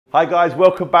Hi guys,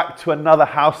 welcome back to another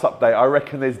house update. I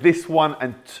reckon there's this one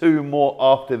and two more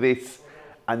after this,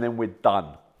 and then we're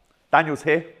done. Daniel's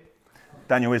here.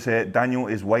 Daniel is here. Daniel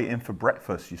is waiting for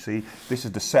breakfast, you see. This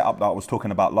is the setup that I was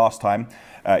talking about last time.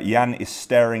 Yian is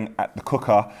staring at the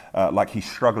cooker like he's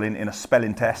struggling in a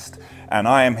spelling test. And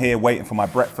I am here waiting for my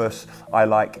breakfast. I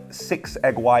like 6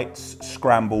 egg whites,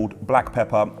 scrambled, black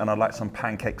pepper, and I'd like some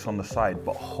pancakes on the side,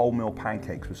 but wholemeal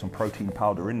pancakes with some protein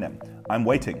powder in them. I'm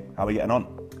waiting. How are we getting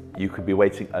on? You could be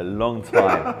waiting a long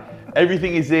time.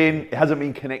 Everything is in, it hasn't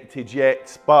been connected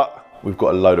yet, but we've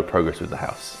got a load of progress with the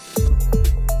house.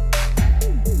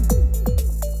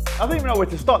 I don't even know where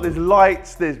to start. There's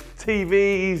lights, there's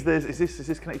TVs, is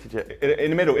this connected yet? In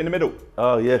the middle, in the middle.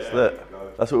 Oh yes, yeah,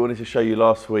 look. That's what we wanted to show you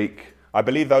last week. I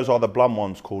believe those are the Blum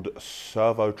ones called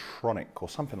Servotronic or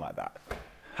something like that.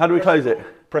 How do we close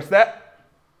it? Press that.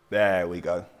 There we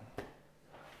go. Oh,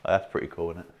 that's pretty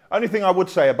cool, isn't it? Only thing I would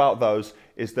say about those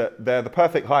is that they're the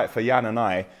perfect height for Yian and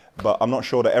I, but I'm not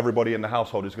sure that everybody in the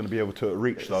household is going to be able to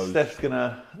reach those. Steph's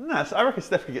gonna, I reckon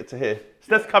Steph can get to here.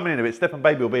 Steph's coming in a bit. Steph and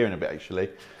baby will be here in a bit actually.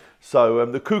 So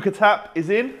the cooker tap is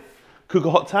in, cooker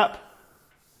hot tap.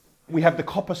 We have the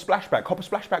copper splashback. Copper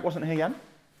splashback wasn't here, Yian?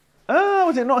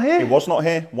 Was it not here? It was not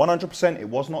here, 100% it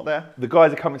was not there. The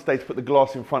guys are coming today to put the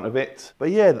glass in front of it.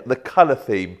 But yeah, the colour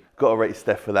theme, got to rate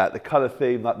Steph for that. The colour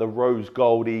theme, like the rose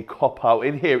goldy, copper.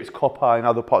 In here it's copper, in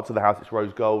other parts of the house it's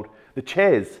rose gold. The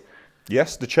chairs.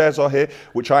 Yes, the chairs are here,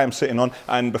 which I am sitting on.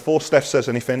 And before Steph says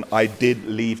anything, I did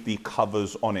leave the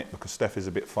covers on it because Steph is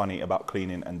a bit funny about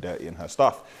cleaning and dirtying her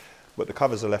stuff. But the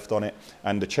covers are left on it,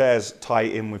 and the chairs tie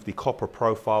in with the copper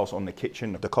profiles on the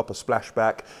kitchen, the copper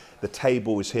splashback. The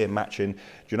table is here matching. Do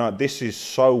you know, this is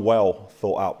so well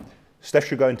thought out. Steph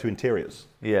should go into interiors.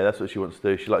 Yeah, that's what she wants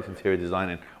to do. She likes interior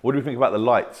designing. What do we think about the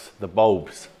lights, the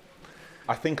bulbs?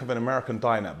 I think of an American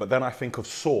diner, but then I think of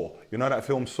Saw. You know that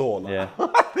film Saw? Like, yeah.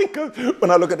 I think of,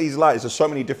 when I look at these lights, there's so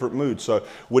many different moods. So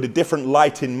with the different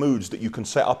lighting moods that you can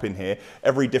set up in here,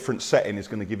 every different setting is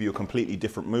going to give you a completely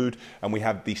different mood. And we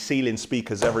have the ceiling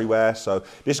speakers everywhere. So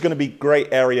this is going to be a great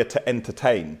area to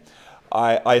entertain.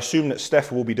 I assume that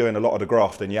Steph will be doing a lot of the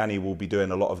graft and Yianni will be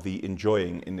doing a lot of the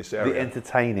enjoying in this area. The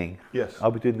entertaining. Yes.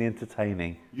 I'll be doing the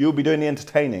entertaining. You'll be doing the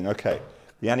entertaining, okay.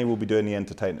 Yianni will be doing the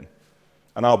entertaining.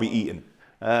 And I'll be eating.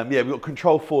 Yeah, we've got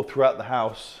control 4 throughout the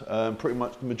house. Pretty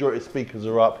much the majority of speakers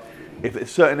are up. If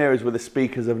there's certain areas where the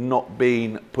speakers have not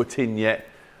been put in yet,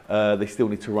 they still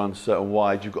need to run certain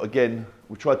wides. You've got, again,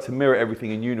 we tried to mirror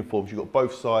everything in uniforms. You've got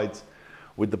both sides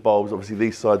with the bulbs. Obviously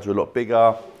these sides are a lot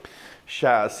bigger.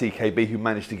 Shout out CKB who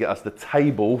managed to get us the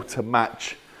table to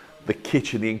match the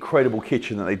kitchen, the incredible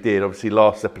kitchen that they did. Obviously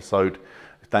last episode,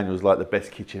 Daniel's like the best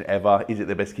kitchen ever. Is it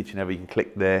the best kitchen ever? You can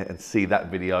click there and see that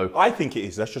video. I think it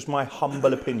is. That's just my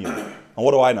humble opinion. And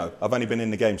what do I know? I've only been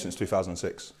in the game since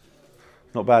 2006.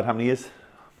 Not bad. How many years?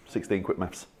 16, quick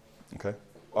maths. Okay.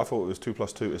 I thought it was 2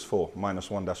 + 2 is 4,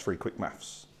 -1 - 3, quick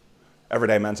maths.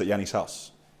 Everyday man's at Yianni's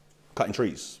house, cutting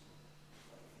trees.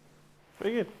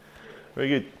 Very good. Very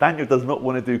good. Daniel does not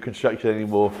want to do construction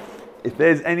anymore. If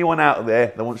there's anyone out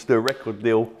there that wants to do a record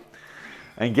deal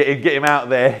and get him out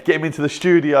there, get him into the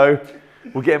studio,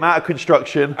 we'll get him out of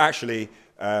construction. Actually,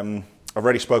 I've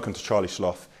already spoken to Charlie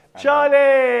Sloth.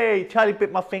 Charlie! Charlie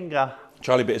bit my finger.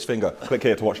 Charlie bit his finger. Click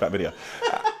here to watch that video.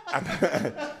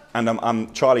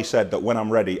 And Charlie said that when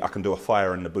I'm ready, I can do a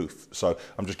fire in the booth. So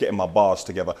I'm just getting my bars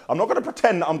together. I'm not going to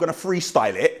pretend that I'm going to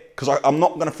freestyle it, because I'm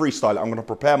not going to freestyle it. I'm going to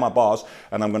prepare my bars,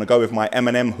 and I'm going to go with my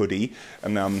M&M hoodie.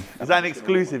 And is that an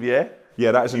exclusive, yeah?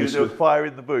 Yeah, that is an exclusive. You're going to do a fire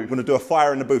in the booth? I'm going to do a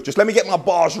fire in the booth. Just let me get my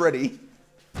bars ready.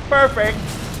 Perfect.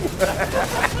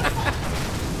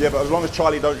 Yeah, but as long as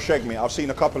Charlie don't shag me, I've seen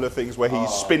a couple of things where he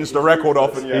spins the record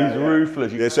off. And he's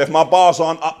ruthless. Yeah, so if my bars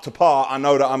aren't up to par, I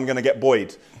know that I'm going to get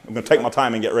buoyed. I'm going to take my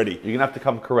time and get ready. You're going to have to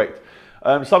come correct.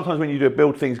 Sometimes when you do a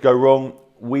build, things go wrong.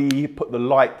 We put the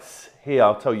lights here.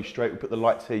 I'll tell you straight. We put the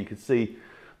lights here. You can see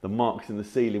the marks in the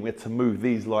ceiling. We had to move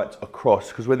these lights across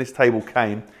because when this table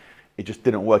came, it just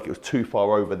didn't work. It was too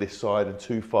far over this side and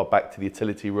too far back to the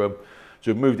utility room.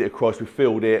 So we moved it across, we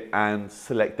filled it, and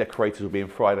select decorators will be in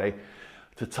Friday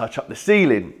to touch up the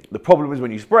ceiling. The problem is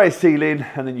when you spray a ceiling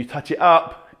and then you touch it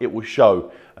up, it will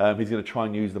show. He's going to try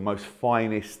and use the most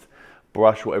finest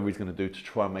brush, whatever he's going to do to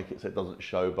try and make it so it doesn't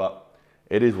show, but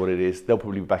it is what it is. They'll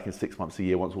probably be back in 6 months, a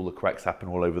year, once all the cracks happen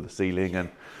all over the ceiling and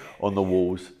on the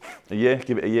walls. A year,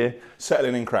 give it a year.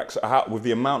 Settling in cracks. With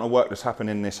the amount of work that's happened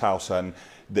in this house and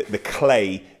the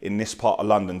clay in this part of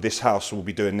London, this house will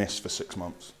be doing this for 6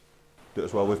 months. Do it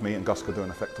as well with me and Gus could do an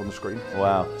effect on the screen.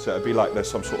 Wow. So it'd be like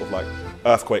there's some sort of like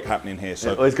earthquake happening here.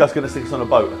 So yeah. Or is Gus going to stick us on a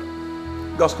boat?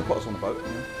 Gus could put us on a boat.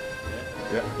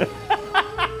 Yeah.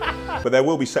 Yeah. But there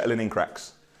will be settling in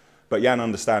cracks. But Yian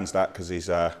understands that because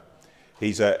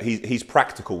he's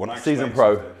practical. When I seasoned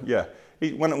pro. Yeah.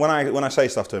 When I say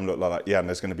stuff to him, look like, Yian,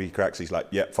 there's going to be cracks, he's like,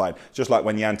 yeah, fine. Just like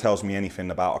when Yian tells me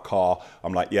anything about a car,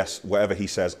 I'm like, yes, whatever he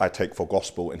says, I take for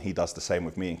gospel, and he does the same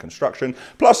with me in construction.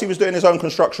 Plus, he was doing his own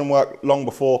construction work long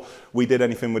before we did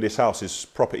anything with his house, his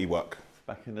property work.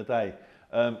 Back in the day.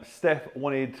 Steph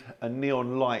wanted a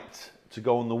neon light to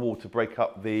go on the wall to break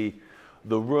up the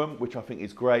room, which I think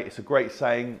is great. It's a great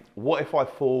saying. What if I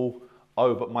fall?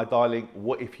 Oh, but my darling,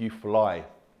 what if you fly?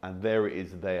 And there it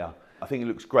is there. I think it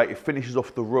looks great. It finishes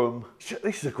off the room.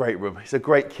 This is a great room. It's a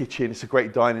great kitchen. It's a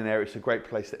great dining area. It's a great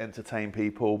place to entertain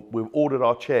people. We've ordered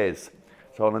our chairs.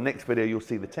 So on the next video, you'll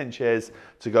see the 10 chairs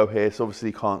to go here. So obviously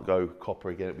you can't go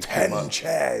copper again. It'd be 10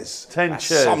 chairs. 10 That's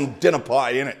chairs. some dinner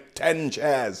party, innit? 10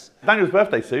 chairs. Daniel's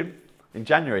birthday soon, in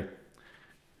January. Do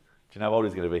you know how old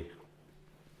he's going to be?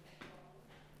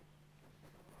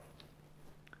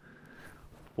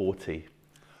 40.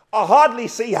 I hardly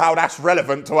see how that's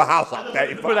relevant to a house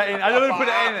update. Put that in. I don't want to put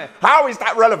it in there. How is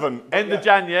that relevant? End of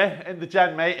Jan, yeah? End of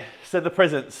Jan, mate. Send the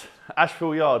presents.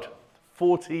 Ashville Yard.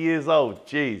 40 years old.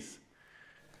 Jeez.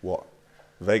 What?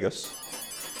 Vegas?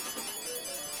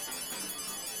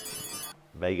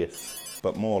 Vegas.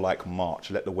 But more like March.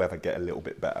 Let the weather get a little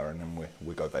bit better and then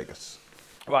we go Vegas.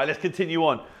 Right, let's continue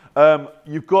on.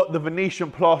 You've got the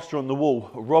Venetian plaster on the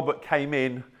wall. Robert came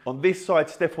in. On this side,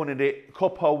 Steph wanted it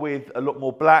copper with a lot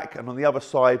more black, and on the other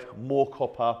side, more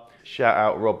copper. Shout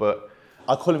out, Robert.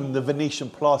 I call him the Venetian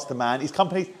plaster man. His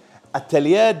company's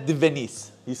Atelier de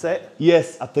Venice. You say it?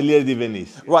 Yes, Atelier de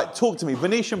Venice. Right, talk to me.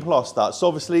 Venetian plaster. So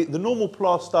obviously, the normal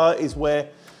plaster is where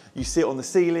you sit on the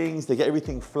ceilings, they get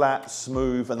everything flat,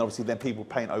 smooth, and obviously then people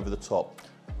paint over the top.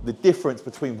 The difference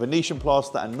between Venetian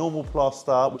plaster and normal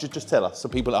plaster, which just tell us, so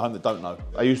people at home that don't know.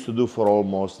 I used to do for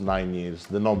almost 9 years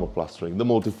the normal plastering, the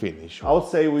multi-finish. I would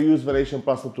say we use Venetian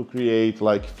plaster to create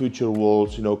like future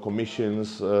walls, you know,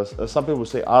 commissions. Some people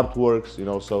say artworks, you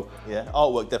know, so. Yeah,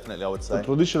 artwork definitely, I would say. The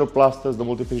traditional plasters, the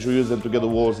multi-finish, we use them to get the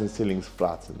walls and ceilings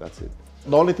flat, and that's it.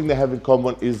 The only thing they have in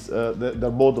common is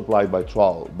they're both applied by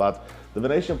trowel, but the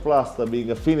Venetian plaster being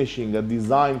a finishing, a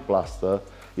design plaster,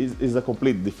 is a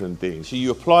complete different thing. So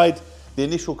you applied the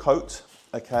initial coat,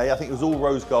 okay, I think it was all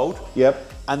rose gold.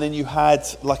 Yep. And then you had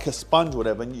like a sponge or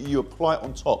whatever, and you apply it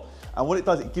on top. And what it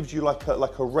does, it gives you like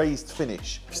a raised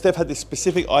finish. Steph had this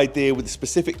specific idea with the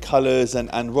specific colours,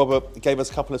 and Robert gave us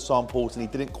a couple of samples, and he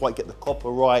didn't quite get the copper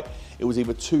right. It was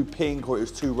either too pink, or it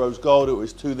was too rose gold, or it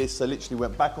was too this, so literally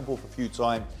went back and forth a few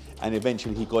times, and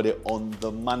eventually he got it on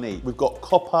the money. We've got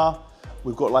copper,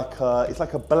 we've got like it's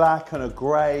like a black and a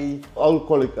grey. I'll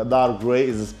call it a dark grey.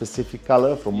 Is a specific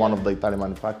color from one of the Italian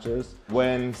manufacturers.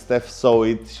 When Steph saw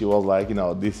it, she was like, you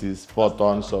know, this is spot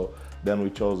on. So then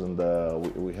we chosen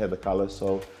we had the color.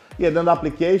 So yeah, then the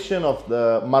application of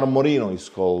the marmorino is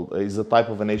called, is a type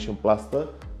of Venetian plaster,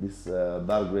 this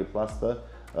dark grey plaster.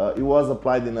 It was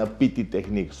applied in a pitted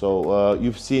technique. So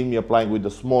you've seen me applying with the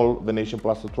small Venetian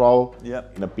plaster trowel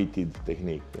in a pitted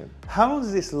technique. Yeah. How long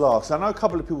does this last? I know a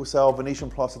couple of people say, oh, Venetian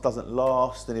plaster doesn't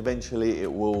last, and eventually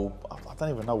it will, I don't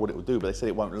even know what it will do, but they said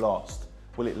it won't last.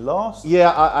 Will it last?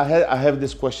 Yeah, I have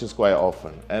these questions quite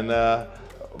often. And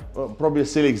probably a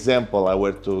silly example I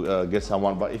were to get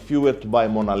someone, but if you were to buy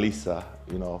Mona Lisa,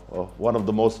 you know, one of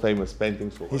the most famous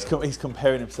paintings. He's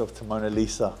comparing himself to Mona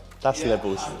Lisa. That's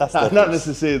levels. That's levels. Not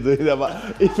necessarily doing that,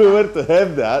 but if we were to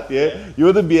have that, you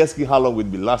wouldn't be asking how long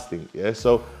we'd be lasting. Yeah,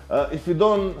 so if you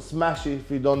don't smash it, if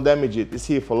you don't damage it, it's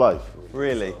here for life.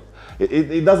 Really?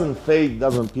 It doesn't fade,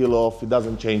 doesn't peel off, it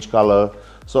doesn't change color.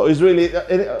 So it's really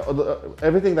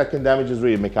everything that can damage is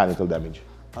really mechanical damage.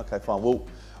 Okay, fine. Well,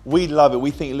 we love it.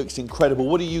 We think it looks incredible.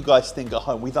 What do you guys think at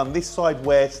home? We've done this side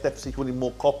where Steph's wanted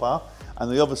more copper,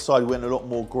 and the other side went a lot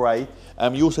more grey.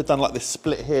 You also done like this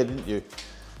split here, didn't you?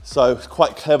 So it's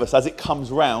quite clever. So as it comes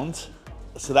round,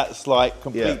 so that's like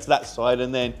completes that side,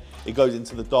 and then it goes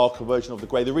into the darker version of the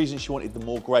grey. The reason she wanted the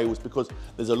more grey was because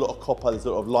there's a lot of copper, there's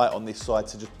a lot of light on this side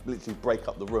to just literally break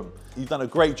up the room. You've done a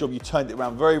great job. You turned it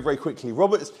around very, very quickly.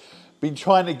 Robert's been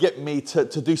trying to get me to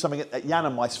do something at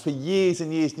YIANNIMIZE for years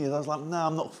and years and years. I was like, no,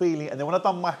 I'm not feeling it. And then when I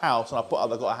done my house and I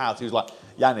got a house, he was like,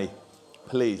 Yianni,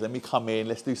 please let me come in.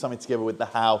 Let's do something together with the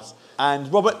house.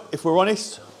 And Robert, if we're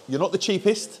honest, you're not the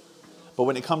cheapest. But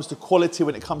when it comes to quality,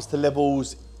 when it comes to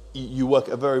levels, you work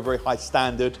at a very, very high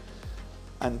standard.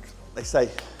 And they say,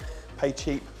 pay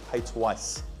cheap, pay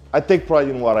twice. I take pride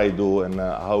in what I do, and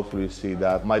hopefully you see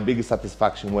that. My biggest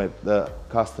satisfaction when the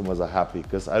customers are happy,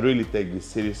 because I really take this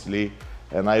seriously,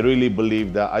 and I really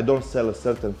believe that I don't sell a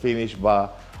certain finish,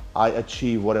 but I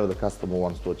achieve whatever the customer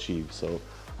wants to achieve. So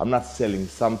I'm not selling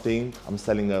something, I'm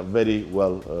selling a very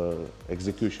well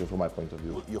execution from my point of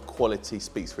view. Your quality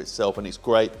speaks for itself and it's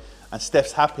great. And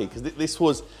Steph's happy because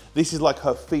this is like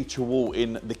her feature wall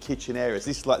in the kitchen areas.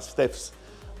 This is like Steph's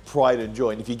pride and joy.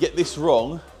 And if you get this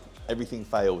wrong, everything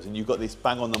fails. And you've got this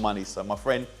bang on the money. So my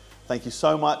friend, thank you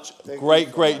so much.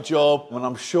 Great job. And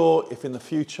I'm sure if in the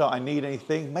future I need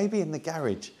anything, maybe in the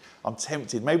garage, I'm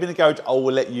tempted. Maybe in the garage, I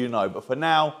will let you know. But for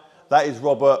now, that is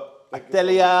Robert,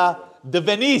 Atelier de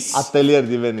Venice. Atelier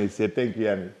de Venice, yeah, thank you,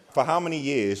 Yianni. For how many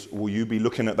years will you be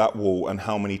looking at that wall and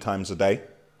how many times a day?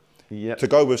 Yep. To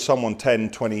go with someone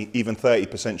 10, 20, even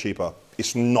 30% cheaper,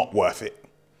 it's not worth it.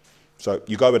 So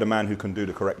you go with a man who can do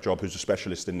the correct job, who's a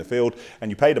specialist in the field, and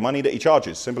you pay the money that he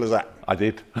charges, simple as that. I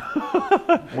did.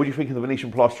 What do you think of the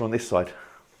Venetian plaster on this side?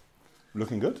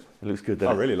 Looking good. It looks good,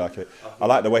 doesn't I really like it. I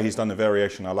like the way he's done the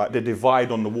variation. I like the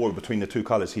divide on the wall between the two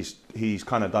colours. He's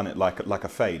kind of done it like a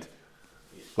fade,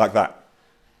 like that.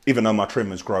 Even though my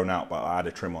trim has grown out, but I had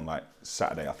a trim on like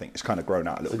Saturday, I think. It's kind of grown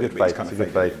out a little bit. It's a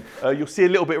good fade. You'll see a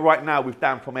little bit right now with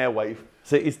Dan from Airwave.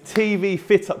 So it's TV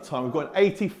fit up time. We've got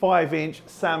an 85-inch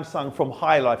Samsung from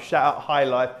High Life. Shout out High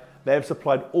Life. They've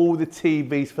supplied all the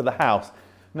TVs for the house.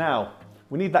 Now,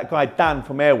 we need that guy Dan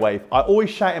from Airwave. I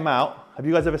always shout him out. Have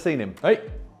you guys ever seen him?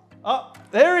 Hey. Oh,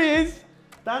 there he is.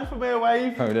 Dan from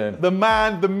Airwave. How you doing? The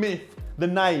man, the myth, the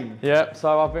name. Yeah,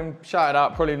 so I've been shouted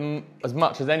out probably as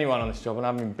much as anyone on this job and I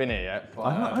haven't even been here yet. But,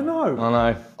 I know.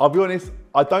 I know. I'll be honest,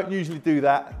 I don't usually do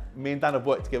that. Me and Dan have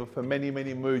worked together for many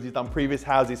moves. He's done previous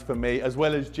houses for me, as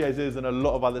well as Jezz's and a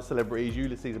lot of other celebrities,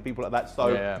 Ulysses and people like that.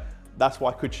 So that's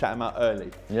why I could shout him out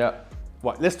early. Yeah.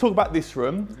 Right, let's talk about this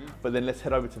room, but then let's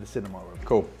head over to the cinema room.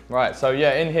 Cool. Right, so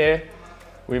yeah, in here,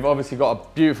 we've obviously got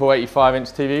a beautiful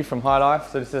 85-inch TV from High Life.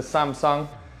 So this is a Samsung,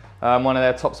 one of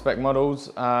their top spec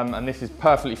models. And this is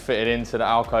perfectly fitted into the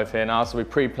alcove here now. So we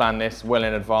pre-planned this well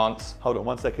in advance. Hold on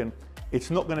 1 second. It's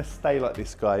not gonna stay like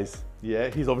this, guys.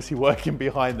 Yeah, he's obviously working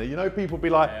behind there. You know, people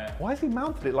be like, why has he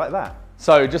mounted it like that?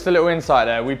 So just a little insight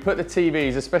there. We put the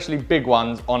TVs, especially big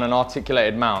ones, on an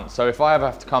articulated mount. So if I ever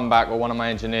have to come back or one of my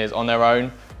engineers on their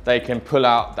own, they can pull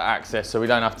out the access. So we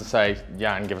don't have to say,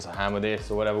 Yian, give us a hand with this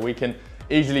or whatever. We can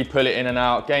easily pull it in and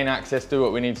out, gain access, do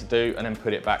what we need to do, and then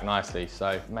put it back nicely. So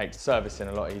it makes servicing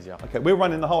a lot easier. Okay, we're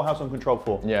running the whole house on Control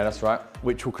 4. Yeah, that's right.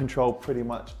 Which will control pretty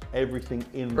much everything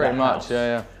in the house. Pretty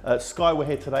much, yeah. Sky, we're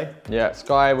here today. Yeah,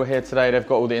 Sky, we're here today. They've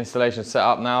got all the installation set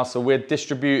up now. So we're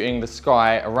distributing the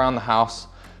Sky around the house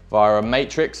via a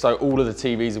matrix. So all of the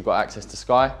TVs have got access to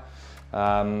Sky.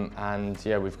 And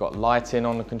yeah, we've got lighting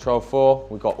on the Control 4.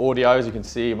 We've got audio, as you can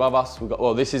see above us. We've got,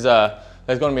 well, this is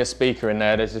there's going to be a speaker in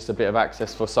there. There's just a bit of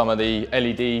access for some of the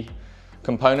LED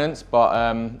components,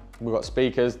 but we've got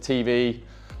speakers, TV,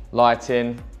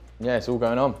 lighting. Yeah, it's all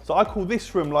going on. So I call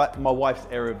this room like my wife's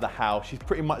area of the house. She's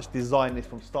pretty much designed this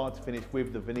from start to finish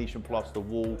with the Venetian plaster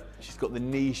wall. She's got the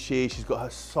niche here, she's got her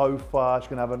sofa, she's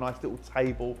gonna have a nice little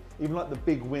table, even like the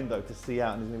big window to see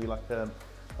out, and there's gonna be like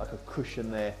a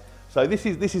cushion there. So this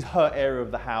is her area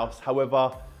of the house.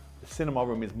 However, the cinema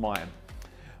room is mine.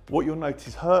 What you'll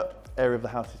notice, her area of the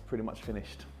house is pretty much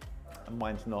finished and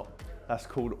mine's not. That's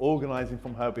called organising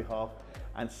from her behalf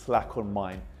and slack on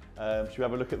mine. Should we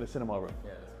have a look at the cinema room?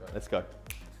 Yeah, let's go.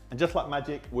 And just like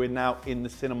magic, we're now in the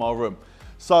cinema room.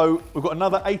 So we've got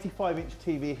another 85-inch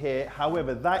TV here.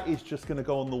 However, that is just going to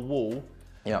go on the wall.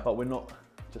 Yeah. But we're not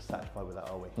just satisfied with that,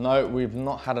 are we? No, we've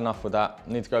not had enough with that.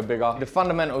 Need to go bigger. The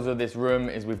fundamentals of this room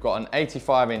is we've got an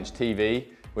 85-inch TV,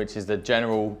 which is the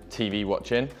general TV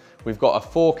watching. We've got a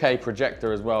 4K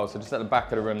projector as well. So just at the back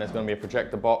of the room, there's going to be a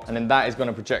projector box, and then that is going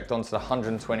to project onto the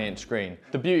 120-inch screen.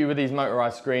 The beauty with these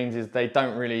motorized screens is they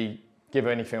don't really give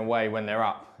anything away when they're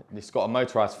up. It's got a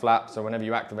motorized flap, so whenever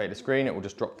you activate the screen, it will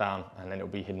just drop down and then it'll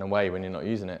be hidden away when you're not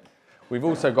using it. We've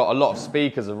also got a lot of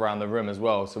speakers around the room as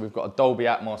well. So we've got a Dolby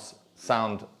Atmos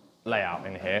sound layout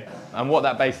in here. And what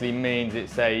that basically means,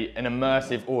 it's an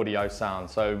immersive audio sound.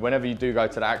 So whenever you do go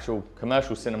to the actual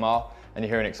commercial cinema and you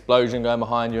hear an explosion going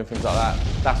behind you and things like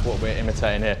that, that's what we're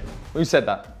imitating here. Who said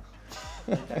that?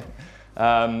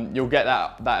 You'll get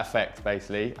that effect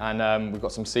basically. And we've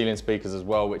got some ceiling speakers as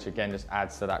well, which again just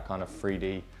adds to that kind of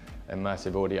 3D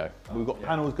immersive audio. We've got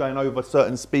panels going over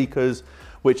certain speakers,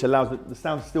 which allows the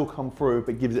sound to still come through,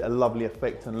 but gives it a lovely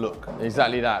effect and look.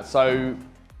 Exactly that. So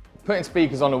putting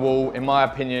speakers on the wall, in my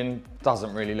opinion,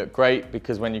 doesn't really look great,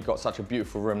 because when you've got such a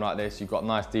beautiful room like this, you've got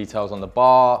nice details on the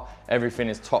bar, everything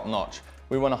is top notch.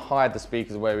 We want to hide the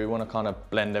speakers away, we want to kind of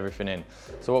blend everything in.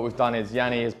 So what we've done is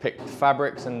Yianni has picked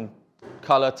fabrics and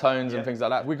color tones and things like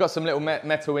that. We've got some little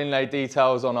metal inlay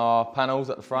details on our panels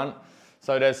at the front.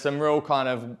 So there's some real kind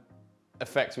of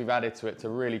effects we've added to it to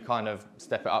really kind of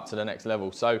step it up to the next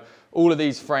level. So all of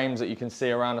these frames that you can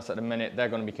see around us at the minute, they're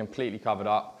going to be completely covered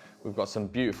up. We've got some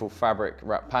beautiful fabric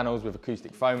wrap panels with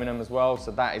acoustic foam in them as well.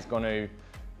 So that is going to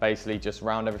basically just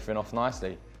round everything off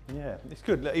nicely. Yeah, it's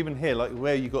good. Like, even here, like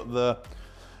where you got the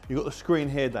screen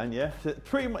here, Dan. Yeah, so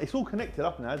pretty much it's all connected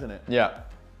up now, isn't it? Yeah.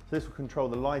 So this will control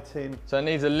the lighting. So it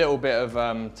needs a little bit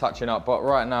of touching up, but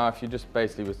right now, if you just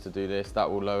basically was to do this, that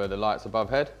will lower the lights above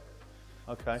head.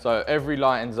 Okay. So every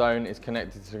lighting zone is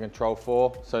connected to Control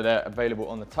 4, so they're available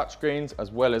on the touchscreens as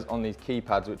well as on these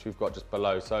keypads, which we've got just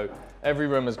below. So every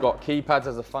room has got keypads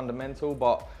as a fundamental,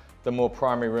 but the more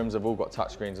primary rooms have all got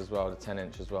touchscreens as well, the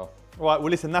 10-inch as well. Right, well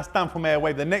listen, that's Dan from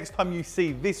Airwave. The next time you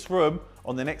see this room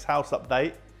on the next house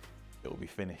update, it will be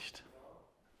finished.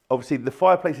 Obviously the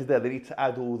fireplace is there, they need to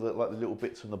add all the the little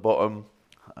bits on the bottom.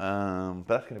 But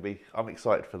that's gonna be, I'm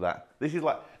excited for that. This is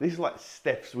like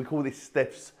Steph's, we call this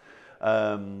Steph's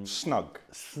Snug.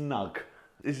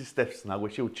 This is Steph's snug, where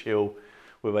she'll chill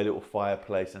with a little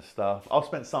fireplace and stuff. I'll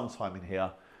spend some time in here,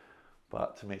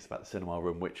 but to me it's about the cinema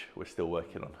room, which we're still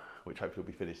working on, which hopefully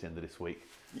will be finished at the end of this week.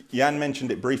 Yian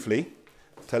mentioned it briefly.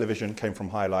 Television came from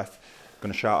High Life.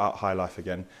 Going to shout out High Life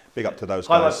again. Big up to those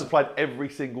guys. High Life supplied every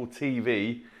single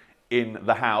TV in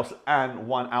the house and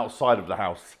one outside of the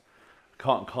house.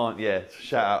 Yeah,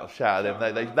 shout out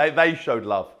them. They showed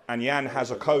love. And Yian has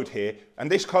a code here,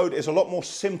 and this code is a lot more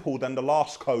simple than the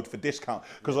last code for discount,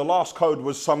 because the last code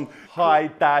was some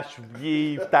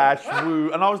Hi-Yi-Woo,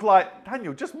 and I was like,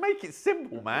 Daniel, just make it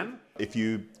simple, man. If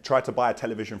you try to buy a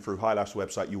television through High Life's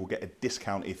website, you will get a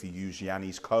discount if you use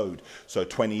Yianni's code. So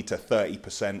 20 to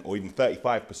 30%, or even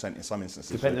 35% in some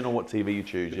instances. Depending on what TV you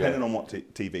choose, Depending on what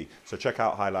TV. So check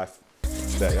out High Life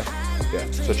there, yeah?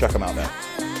 So check them out there.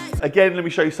 Again, let me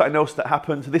show you something else that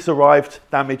happened. This arrived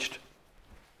damaged.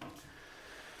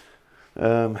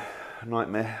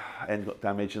 Nightmare, end got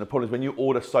damaged. And the problem is when you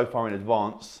order so far in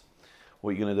advance, what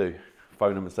are you going to do?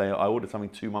 Phone them and say, I ordered something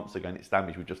 2 months ago and it's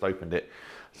damaged, we just opened it.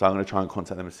 So I'm going to try and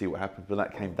contact them and see what happens. But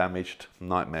that came damaged,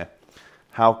 nightmare.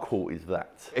 How cool is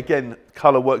that? Again,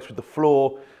 colour works with the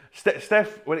floor.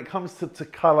 Steph, when it comes to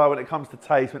colour, when it comes to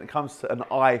taste, when it comes to an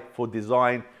eye for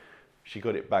design, she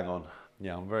got it bang on.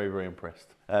 Yeah, I'm very, very impressed.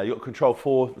 You got Control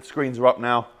 4, the screens are up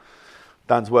now.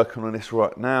 Dan's working on this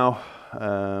right now.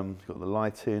 Got the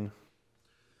lighting.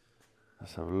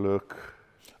 Let's have a look.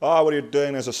 Oh, what are you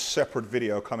doing? There's a separate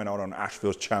video coming out on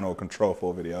Ashville's channel, Control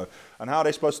 4 video. And how are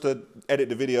they supposed to edit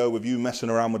the video with you messing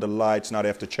around with the lights? Now they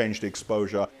have to change the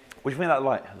exposure. What do you think of that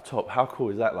light at the top? How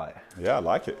cool is that light? Yeah, I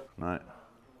like it. Right.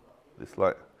 This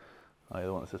light. Oh,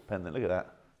 the one that says pendant. Look at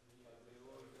that.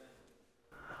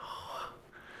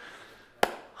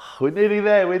 We're nearly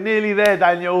there,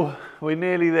 Daniel. We're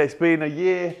nearly there. It's been a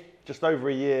year, just over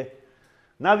a year.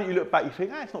 Now that you look back, you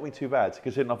think, it's not been too bad,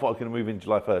 considering I thought I was going to move in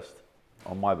July 1st,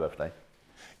 on my birthday.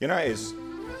 You know, it is,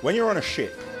 when you're on a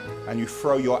ship and you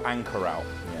throw your anchor out,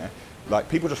 yeah, like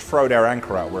people just throw their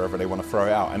anchor out wherever they want to throw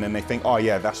it out, and then they think, oh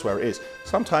yeah, that's where it is.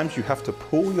 Sometimes you have to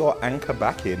pull your anchor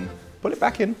back in, pull it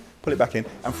back in,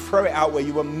 and throw it out where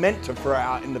you were meant to throw it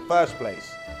out in the first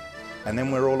place. And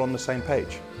then we're all on the same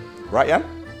page. Right, Yian?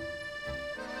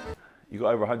 You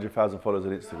got over 100,000 followers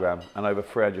on Instagram and over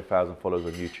 300,000 followers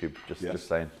on YouTube. Just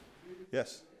saying.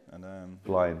 Yes. And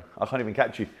flying. I can't even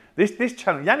catch you. This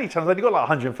channel, Yianni channel's only got like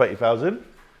 130,000. You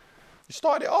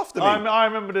started it after me. I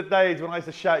remember the days when I used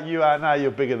to shout you out. Now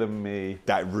you're bigger than me.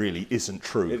 That really isn't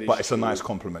true, but it's a nice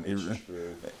compliment. It's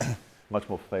true. Much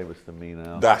more famous than me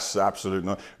now. That's absolutely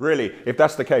not. Really, if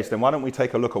that's the case, then why don't we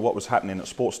take a look at what was happening at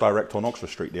Sports Direct on Oxford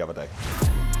Street the other day?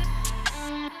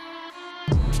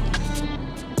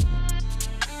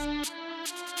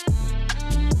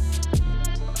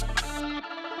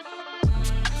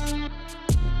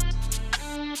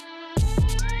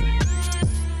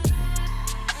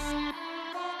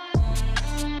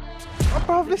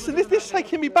 Bro, listen, this is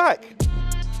taking me back.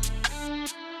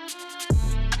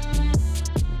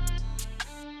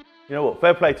 You know what?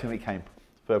 Fair play to him, he came.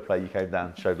 Fair play, you came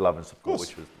down, showed love and support,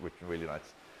 which was really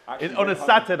nice. On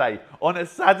a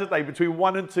Saturday between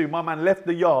 1 and 2, my man left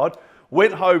the yard,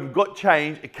 went home, got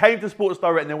changed, came to Sports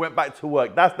Direct, and then went back to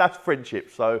work. That's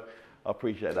friendship. So I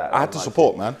appreciate that. I had to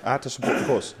support, man. I had to support, of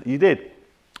course. You did.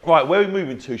 Right, where are we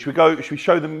moving to? Should we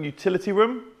show them utility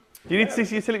room? Do you need to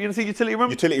see utility? You want to see utility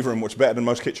room? Utility room, which is better than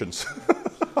most kitchens.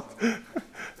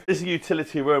 This is a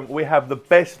utility room. We have the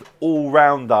best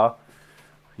all-rounder,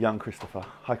 young Christopher.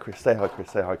 Hi, Chris. Say hi, Chris.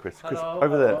 Say hi, Chris. Chris,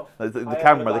 over there. The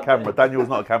camera. Daniel's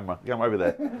not a camera. The camera over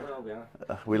there.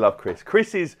 We love Chris.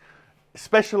 Chris is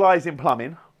specialised in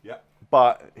plumbing,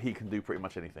 but he can do pretty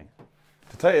much anything.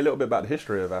 To tell you a little bit about the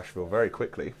history of Ashville very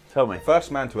quickly. Tell me. The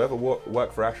first man to ever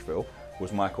work for Ashville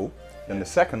was Michael. Then the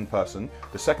second person,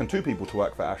 the second two people to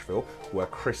work for Ashville were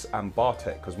Chris and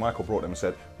Bartek, because Michael brought them and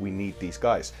said, we need these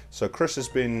guys. So Chris has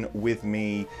been with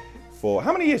me for,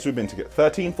 how many years we've been together?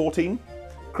 13, 14?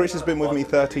 Chris has been with me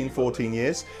 13, 14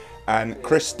 years. And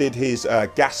Chris did his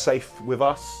gas safe with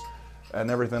us and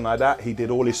everything like that. He did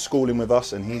all his schooling with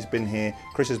us, and he's been here.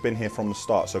 Chris has been here from the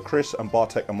start. So Chris and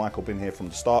Bartek and Michael been here from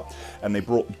the start, and they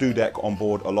brought Dudek on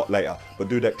board a lot later. But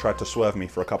Dudek tried to swerve me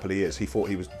for a couple of years. He thought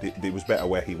it was better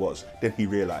where he was. Then he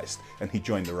realised, and he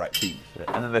joined the right team.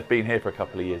 And then they've been here for a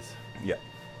couple of years. Yeah.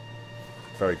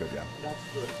 Very good, yeah. That's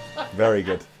good. Very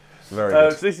good. Very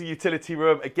good. So this is a utility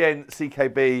room. Again,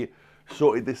 CKB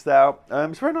sorted this out.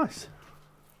 It's very nice.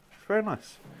 It's very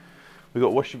nice. We've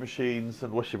got washing machines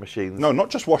and washing machines. No, not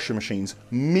just washing machines.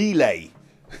 Miele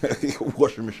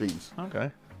washing machines. Okay.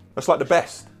 That's like the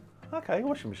best. Okay,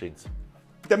 washing machines.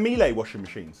 The Miele washing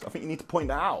machines. I think you need to point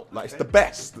that out. Like, it's the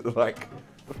best. Like,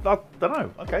 I don't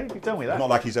know. Okay, you tell me that. not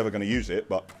like he's ever going to use it,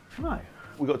 but. No.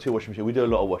 We've got 2 washing machines. We do a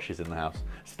lot of washes in the house.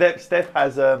 Steph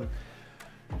has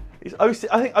it's I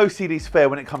think OCD's fair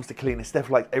when it comes to cleaning. Steph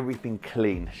likes everything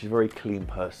clean. She's a very clean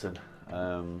person.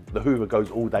 The Hoover goes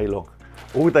all day long.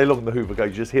 All day long the Hoover goes.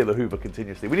 You just hear the Hoover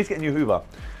continuously. We need to get a new Hoover.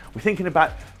 We're thinking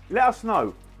about, let us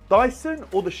know, Dyson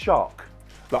or the Shark?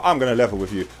 Look, I'm going to level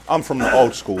with you. I'm from the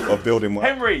old school of building work.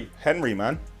 Henry. Henry,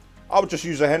 man. I would just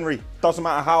use a Henry. Doesn't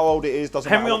matter how old it is. Doesn't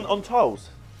Henry matter. on tiles?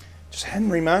 Just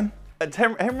Henry, man. And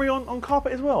Henry on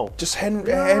carpet as well? Just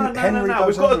Henry. No.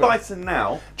 We've got a Dyson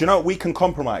now. Do you know what we can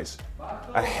compromise?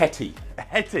 A Hetty. A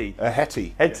Hetty? A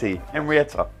Hetty. Hetty.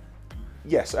 Henrietta.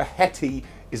 Yes, a Hetty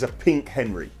is a pink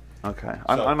Henry. Okay,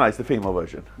 I know it's the female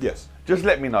version. Yes. Just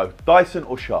let me know, Dyson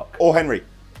or Shark? Or Henry.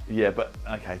 Yeah, but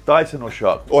okay, Dyson or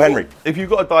Shark? Or Henry. If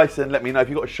you've got a Dyson, let me know. If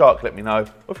you've got a Shark, let me know. Or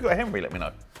if you've got a Henry, let me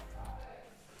know.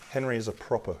 Henry is a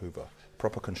proper Hoover,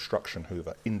 proper construction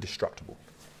Hoover, indestructible.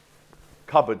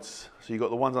 Cupboards. So you've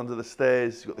got the ones under the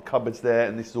stairs, you've got the cupboards there,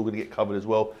 and this is all going to get covered as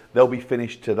well. They'll be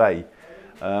finished today.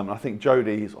 I think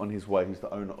Jody is on his way, who's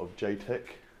the owner of JTech.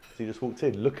 He just walked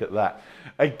in. Look at that.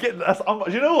 Again,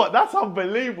 you know what? That's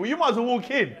unbelievable. You might as well walk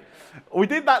in. We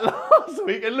did that last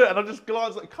week, and look, and I just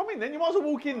glanced like, come in then. You might as well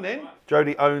walk in then.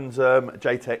 Jody owns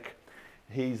JTech.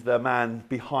 He's the man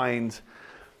behind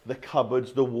the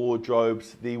cupboards, the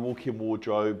wardrobes, the walk-in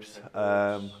wardrobes,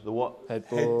 the what?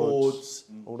 Headboards,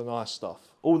 all the nice stuff.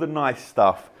 All the nice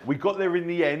stuff. We got there in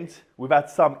the end. We've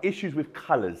had some issues with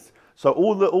colours. So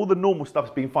all the normal stuff's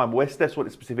been fine, but where Steph's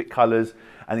wanted specific colours,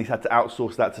 and he's had to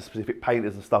outsource that to specific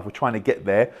painters and stuff. We're trying to get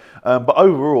there. But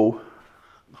overall,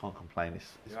 can't complain.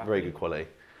 It's very good quality.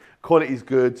 Quality's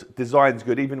good, design's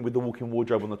good, even with the walk-in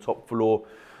wardrobe on the top floor.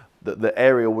 The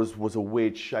area was a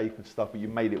weird shape and stuff, but you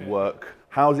made it work.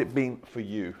 How's it been for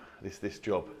you, this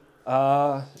job?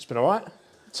 It's been all right.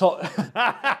 Top.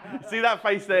 See that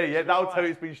face there, yeah? That'll tell you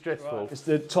it's been stressful.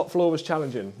 The top floor was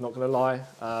challenging, not going to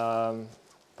lie.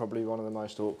 Probably one of the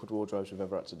most awkward wardrobes we've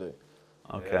ever had to do.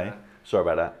 Okay, Yeah. Sorry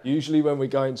about that. Usually when we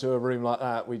go into a room like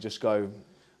that, we just go,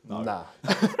 nah.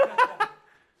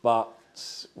 But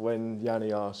when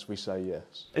Yianni asks, we say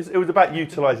yes. It was about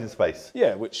utilising space.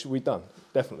 Yeah, which we've done,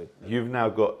 definitely. You've now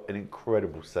got an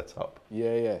incredible setup.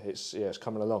 Yeah, it's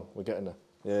coming along. We're getting there.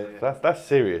 Yeah. That's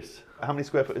serious. How many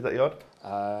square foot is that yard?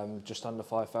 Just under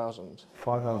 5,000.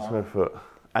 5,000 square foot.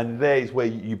 And there is where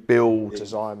you build.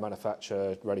 Design,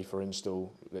 manufacture, ready for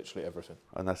install, literally everything.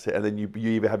 And that's it. And then you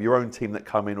either have your own team that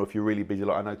come in, or if you're really busy,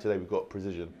 like I know today we've got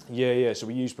Precision. Yeah. So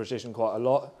we use Precision quite a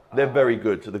lot. They're very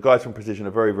good. So the guys from Precision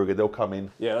are very, very good. They'll come in.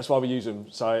 Yeah, that's why we use them.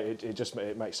 So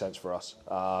it makes sense for us.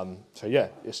 So yeah,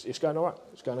 it's going all right.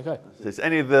 It's going okay. So it's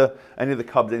any of the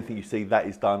cupboards, anything you see, that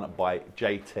is done by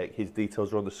JTech. His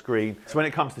details are on the screen. So when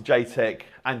it comes to JTech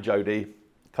and Jody,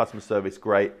 customer service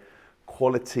great.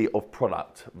 Quality of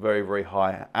product, very, very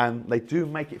high. And they do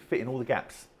make it fit in all the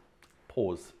gaps.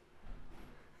 Pause.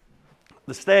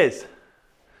 The stairs,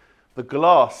 the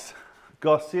glass.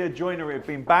 Garcia Joinery have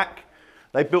been back.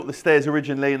 They built the stairs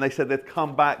originally and they said they'd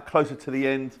come back closer to the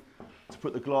end to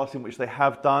put the glass in, which they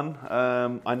have done.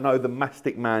 I know the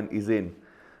mastic man is in,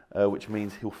 which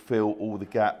means he'll fill all the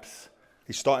gaps.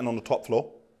 He's starting on the top floor.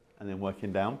 And then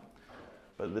working down.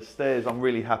 But the stairs, I'm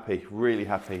really happy, really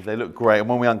happy. They look great. And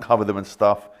when we uncover them and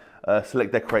stuff,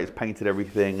 Select Decorators painted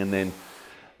everything, and then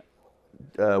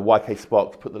YK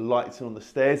Sparks put the lights in on the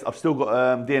stairs. I've still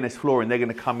got DNS flooring. They're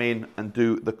going to come in and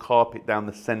do the carpet down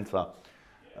the centre.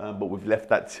 But we've left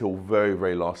that till very,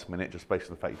 very last minute, just based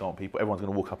on the fact you don't want people, everyone's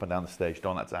going to walk up and down the stairs. You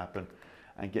don't want that to happen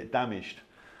and get damaged.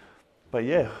 But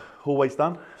yeah, always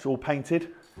done. It's all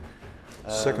painted.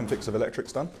 Second fix of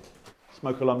electrics done.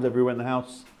 Smoke alarms everywhere in the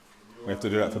house. We have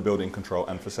to do that for building control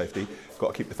and for safety. Got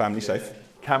to keep the family safe.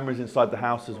 Cameras inside the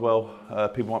house as well.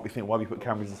 People might be thinking, why we put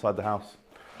cameras inside the house?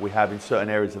 We have in certain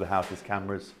areas of the house is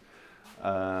cameras.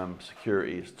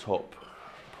 Security is top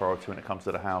priority when it comes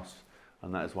to the house,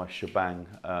 and that is why Shebang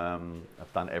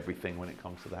have done everything when it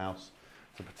comes to the house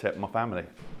to protect my family.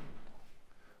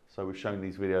 So we've shown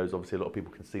these videos, obviously a lot of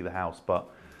people can see the house, but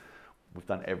we've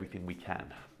done everything we can.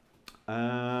 Where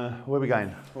are we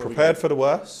going? Prepared for the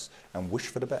worst and wish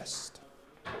for the best.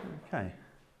 Okay.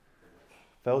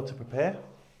 Fail to prepare?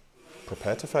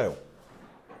 Prepare to fail.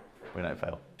 We don't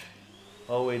fail.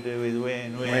 All we do is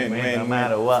win, Win, no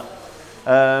matter what.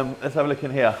 Let's have a look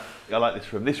in here. I like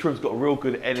this room. This room's got a real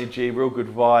good energy, real good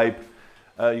vibe.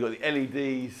 You've got the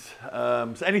LEDs.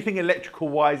 So anything electrical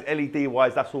wise, LED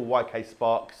wise, that's all YK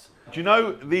Sparks. Do you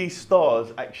know these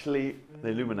stars actually, they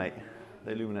illuminate.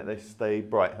 They illuminate, they stay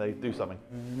bright, they do something.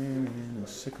 In a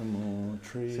sycamore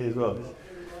tree. See as well.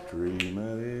 Dream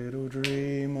a little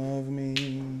dream of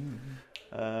me.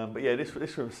 But yeah,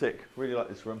 this room's sick. Really like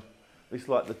this room. This is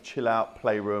like the chill out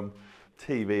playroom.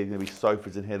 TV, there's gonna be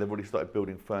sofas in here. They've already started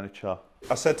building furniture.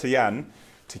 I said to Yian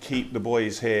to keep the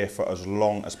boys here for as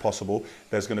long as possible.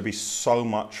 There's going to be so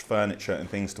much furniture and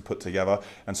things to put together,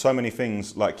 and so many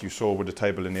things like you saw with the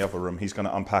table in the other room. He's going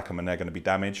to unpack them and they're going to be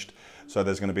damaged. So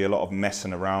there's going to be a lot of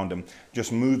messing around, and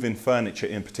just moving furniture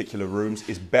in particular rooms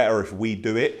is better if we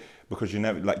do it, because you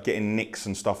know, like getting nicks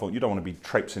and stuff, you don't want to be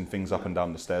traipsing things up and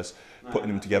down the stairs, putting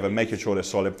them together, making sure they're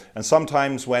solid. And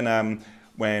sometimes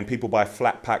when people buy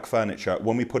flat pack furniture,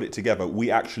 when we put it together,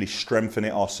 we actually strengthen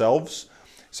it ourselves.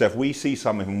 So if we see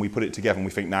something and we put it together and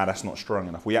we think, nah, that's not strong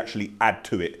enough, we actually add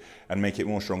to it and make it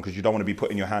more strong, because you don't want to be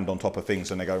putting your hand on top of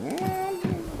things and they go,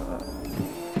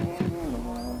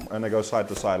 and they go side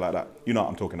to side like that. You know what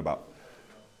I'm talking about.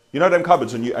 You know them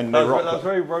cupboards and they rock. That was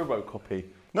very Robocop-y.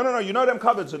 No, you know them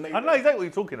cupboards and they... I know exactly what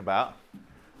you're talking about.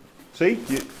 See?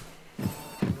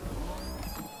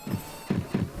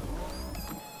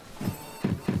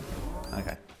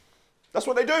 Okay. That's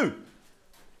what they do.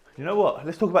 You know what?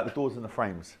 Let's talk about the doors and the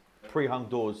frames. Pre-hung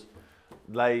doors,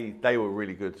 they were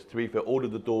really good. To be fair, all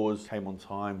of the doors came on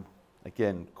time.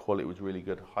 Again, quality was really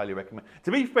good. Highly recommend.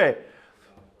 To be fair,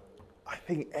 I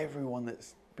think everyone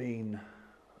that's been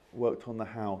worked on the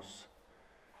house,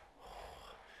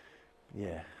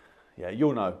 yeah,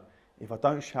 you'll know. If I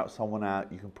don't shout someone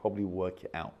out, you can probably work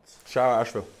it out. Shout out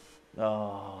Ashville.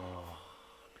 Oh.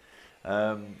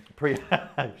 Yeah,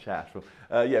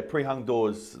 pre-hung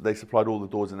doors. They supplied all the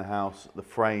doors in the house, the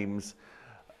frames,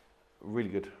 really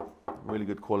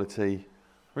good quality.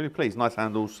 Really pleased. Nice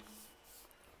handles.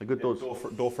 The good doors.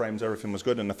 Door frames, everything was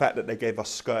good, and the fact that they gave us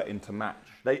skirting to match.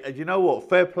 You know what?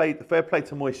 Fair play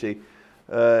to Moisey.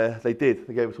 They did.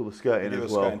 They gave us all the skirting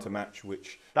as well. Skirting to match,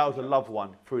 which that was a love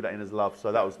one. Threw that in as love,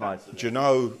 so that was nice. Do you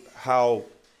know how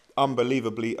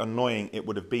unbelievably annoying it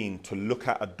would have been to look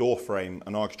at a door frame,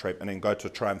 an architrave, and then go to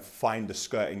try and find the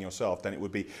skirting yourself? Then it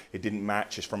would be, it didn't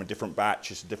match, it's from a different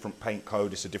batch, it's a different paint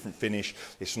code, it's a different finish,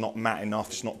 it's not matte enough,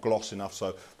 it's not gloss enough.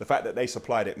 So the fact that they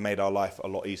supplied it made our life a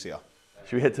lot easier.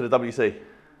 Should we head to the WC?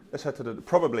 Let's head to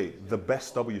probably the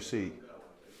best WC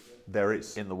there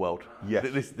is. In the world. Yeah.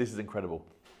 This is incredible.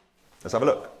 Let's have a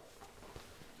look.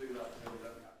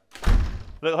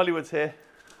 Look, Hollywood's here.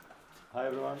 Hi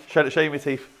everyone. Show you my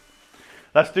teeth.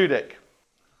 That's Dudek.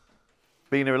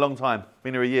 Been here a long time.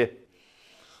 Been here a year.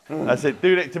 That's it.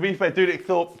 Dudek, to be fair, Dudek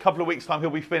thought a couple of weeks' time he'll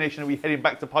be finished and we'll be heading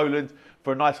back to Poland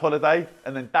for a nice holiday.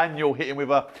 And then Daniel hit him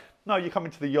with a, no, you're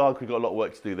coming to the yard, we've got a lot of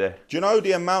work to do there. Do you know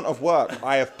the amount of work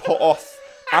I have put off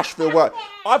Ashville work?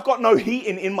 I've got no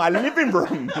heating in my living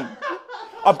room.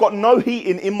 I've got no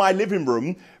heating in my living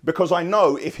room because I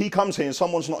know if he comes here and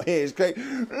someone's not here, he's going,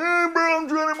 hey bro, I'm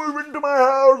trying to move into my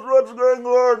house, what's going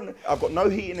on? I've got no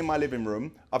heating in my living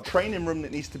room. I've a training room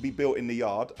that needs to be built in the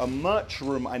yard, a merch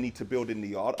room I need to build in the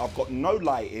yard. I've got no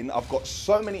lighting, I've got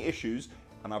so many issues,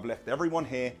 and I've left everyone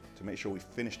here to make sure we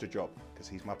finish the job because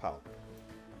he's my pal.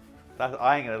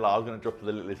 I ain't gonna lie, I was gonna drop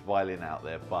the littlest violin out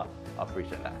there, but I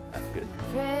appreciate that. That's good.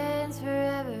 Friends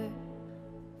forever.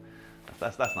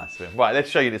 That's nice of him. Right, let's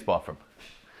show you this bathroom.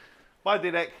 Bye,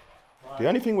 Dudek. The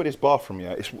only thing with this bathroom,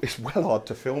 yeah, it's well hard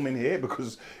to film in here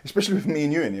because, especially with me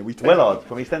and you in here, we take Wellard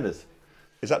from EastEnders.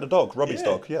 Is that the dog? Robbie's Yeah.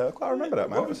 dog? Yeah, I remember that,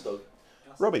 man. Robbie's dog.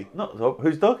 Robbie. Not dog.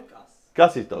 Whose dog?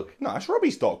 Gus's dog. No, it's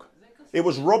Robbie's dog. It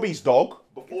was Robbie's dog.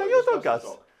 Is that your dog, Gus?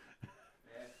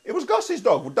 It was Gus's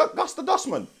dog, Gus the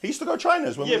Dustman. He used to go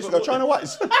China's when we used to go China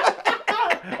Whites.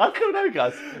 I still know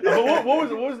Gus. But what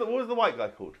was the white guy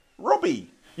called? Robbie.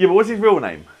 Yeah, but what's his real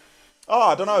name? Oh,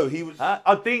 I don't know. He was.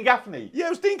 Oh, Dean Gaffney. Yeah,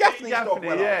 it was Dean Gaffney's dog.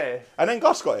 Gaffney, yeah. And then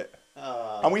Gus got it.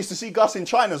 And we used to see Gus in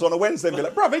China's on a Wednesday and be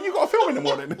like, bruv, ain't you got a film in the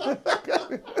morning?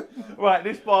 Right,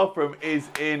 this bathroom is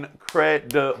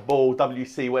incredible.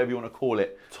 WC, whatever you want to call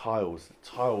it. Tiles,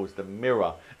 the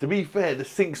mirror. To be fair, the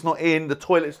sink's not in, the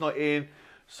toilet's not in.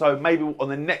 So maybe on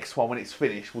the next one, when it's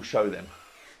finished, we'll show them.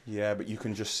 Yeah, but you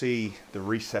can just see the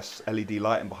recessed LED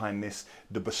lighting behind this,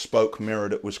 the bespoke mirror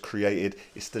that was created.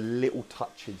 It's the little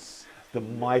touches. The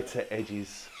mitre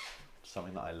edges,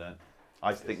 something that I learned.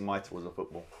 I think mitre was a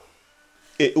football.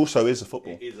 It also is a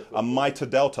football. It is a football. A mitre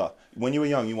delta. When you were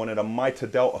young, you wanted a mitre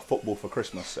delta football for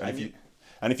Christmas.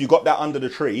 And if you got that under the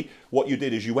tree, what you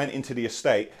did is you went into the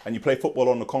estate and you played football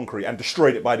on the concrete and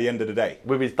destroyed it by the end of the day.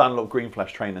 With his Dunlop Green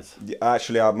Flash trainers. Yeah,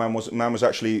 actually, our man was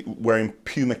actually wearing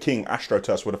Puma King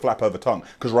AstroTurfs with a flap over tongue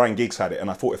because Ryan Giggs had it, and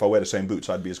I thought if I wear the same boots,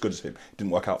 I'd be as good as him. It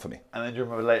didn't work out for me. And then do you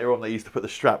remember later on they used to put the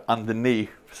strap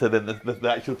underneath so then the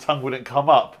actual tongue wouldn't come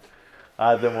up.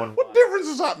 What difference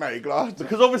does that make, lad?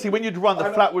 Because obviously when you'd run,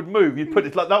 the flap would move. You'd put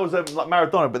it like that was like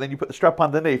Maradona, but then you put the strap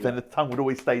underneath, and the tongue would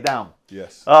always stay down.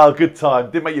 Yes. Oh, good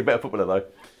time. Did make you a better footballer though.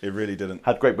 It really didn't.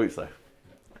 Had great boots though.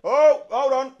 Oh,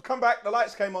 hold on. Come back. The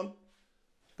lights came on.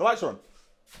 The lights are on.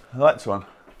 The lights are on.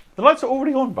 The lights are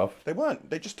already on, bruv. They weren't.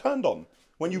 They just turned on.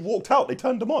 When you walked out, they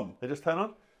turned them on. They just turn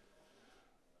on.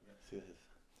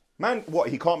 Man, what?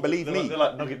 He can't believe me. They're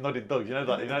like nodding dogs. You know,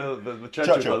 like the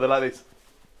Churchill. They're like this.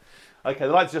 Okay,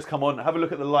 the lights just come on. Have a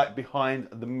look at the light behind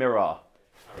the mirror.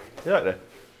 You like that?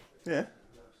 Yeah.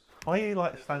 Why are you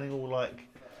like standing all like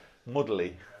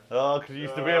modelly? Oh, because you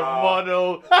used to be a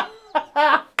model.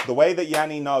 The way that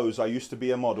Yianni knows I used to be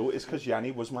a model is because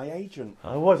Yianni was my agent.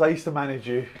 I used to manage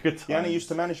you. Good times. Yianni used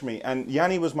to manage me, and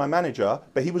Yianni was my manager,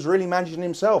 but he was really managing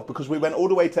himself because we went all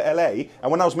the way to LA,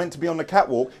 and when I was meant to be on the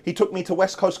catwalk, he took me to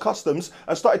West Coast Customs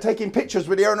and started taking pictures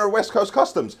with the owner of West Coast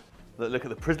Customs. Look at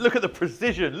the precision.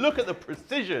 Look at the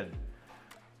precision.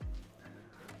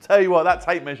 Tell you what, that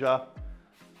tape measure,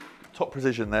 top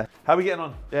precision there. How are we getting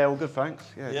on? Yeah, all good, thanks.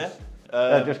 Yeah.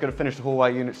 Just going to finish the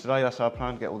hallway units today. That's our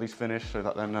plan, get all these finished so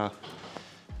that then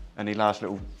any last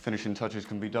little finishing touches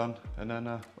can be done. And then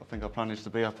I think our plan is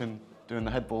to be up in doing the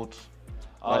headboards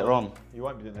later on. You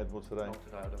won't be doing headboards today. Not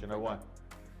today, I don't Do you know think why?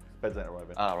 Beds ain't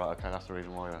arriving. Ah, right, okay, that's the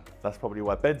reason why, yeah. That's probably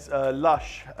why. Beds,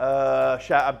 Lush,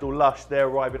 shout Abdul Lush, they're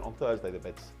arriving on Thursday, the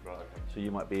beds. Right, okay. So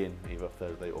you might be in either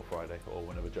Thursday or Friday or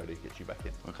whenever Jody gets you back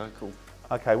in. Okay, cool.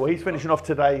 Okay, well he's finishing off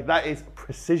today. That is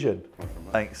precision.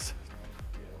 Thanks.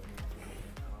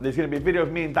 There's going to be a video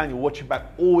of me and Daniel watching back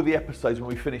all the episodes when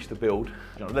we finish the build.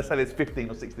 You know, let's say there's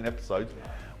 15 or 16 episodes.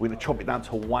 We're going to chop it down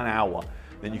to 1 hour.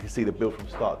 Then you can see the build from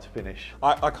start to finish.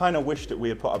 I kind of wish that we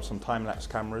had put up some time-lapse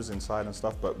cameras inside and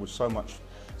stuff, but with so much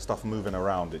stuff moving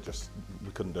around, we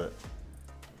couldn't do it.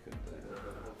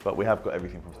 But we have got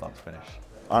everything from start to finish.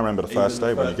 I remember the first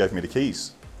day when you gave me the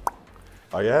keys.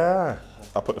 Oh yeah,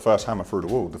 I put the first hammer through the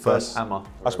wall. The First hammer.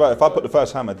 I suppose if I put the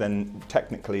first hammer, then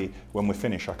technically when we're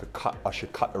finished, I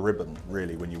should cut the ribbon.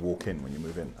 Really, when you walk in, when you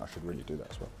move in, I should really do that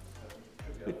as well.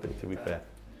 Could do, to be fair.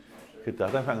 Could do.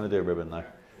 I don't think I'm going to do a ribbon though.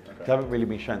 I haven't really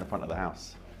been showing the front of the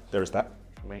house. There is that.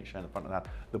 We ain't showing the front of the house.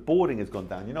 The boarding has gone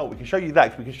down. You know what? We can show you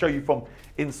that. We can show you from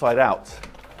inside out.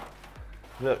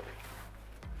 Look.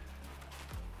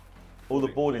 All the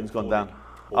boarding's gone down.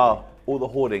 Oh, all the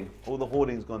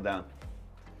hoarding's gone down.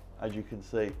 As you can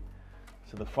see.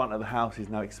 So the front of the house is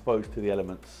now exposed to the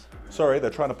elements. Sorry, they're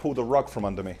trying to pull the rug from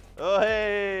under me. Oh,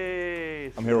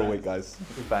 hey! I'm here all week, guys.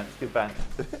 Good band, good band.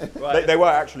 Right. They were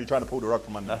actually trying to pull the rug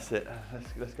from under me. That's it.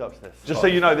 Let's go upstairs. Just so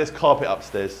you know, there's carpet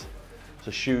upstairs.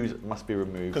 So shoes must be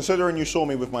removed. Considering you saw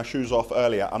me with my shoes off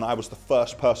earlier, and I was the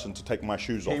first person to take my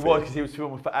shoes off. He was, because he was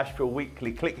filming for Ashville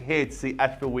Weekly. Click here to see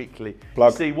Ashville Weekly.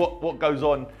 Plug. See what goes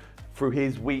on through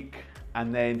his week,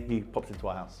 and then he pops into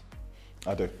our house.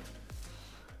 I do.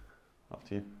 Up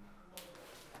to you.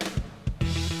 I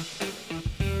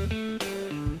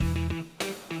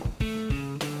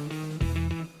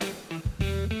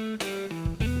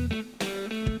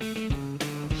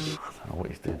don't know what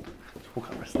he's doing. Just walk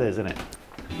up the stairs, isn't it?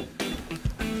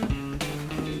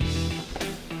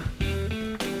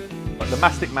 But the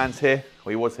mastic man's here.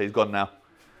 Well, he was here, he's gone now.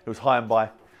 He was high and by.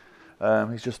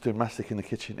 He's just doing mastic in the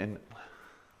kitchen.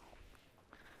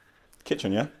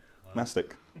 Kitchen, yeah?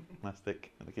 Mastic.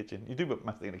 Mastic in the kitchen. You do put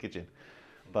mastic in the kitchen,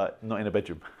 but not in a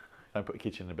bedroom. Don't put a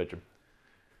kitchen in a bedroom.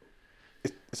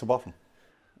 It's a bathroom.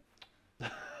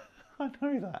 I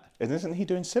know that. Isn't he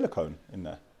doing silicone in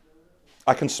there?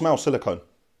 I can smell silicone.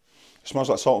 It smells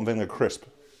like salt and vinegar crisp.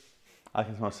 I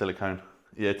can smell silicone.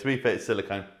 Yeah, to be fair, it's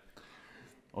silicone.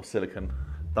 Or silicone.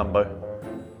 Dumbo.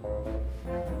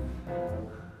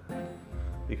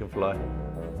 You can fly.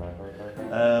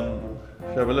 Shall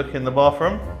we have a look in the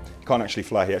bathroom? He can't actually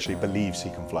fly, he actually believes he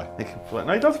can fly. He can fly.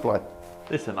 No, he does fly.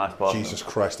 This is a nice bathroom. Jesus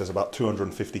Christ, there's about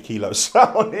 250 kilos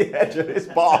on the edge of this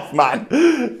bath, man.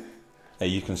 Hey,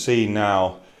 you can see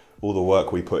now all the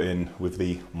work we put in with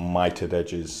the mitered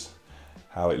edges,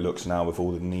 how it looks now with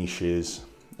all the niches.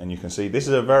 And you can see this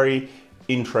is a very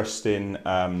interesting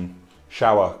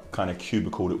shower kind of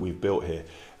cubicle that we've built here.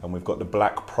 And we've got the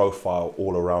black profile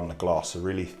all around the glass, a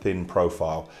really thin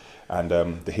profile. And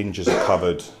the hinges are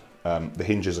covered. The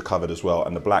hinges are covered as well.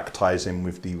 And the black ties in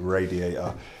with the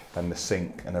radiator and the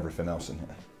sink and everything else in here.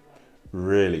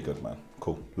 Really good, man.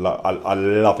 Cool. I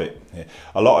love it here.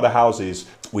 A lot of the houses,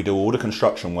 we do all the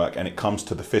construction work and it comes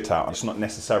to the fit out. It's not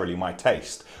necessarily my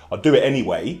taste. I'll do it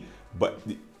anyway, but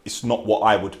it's not what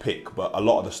I would pick. But a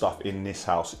lot of the stuff in this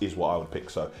house is what I would pick.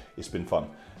 So it's been fun.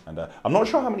 And I'm not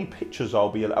sure how many pictures I'll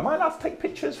be allowed. Am I allowed to take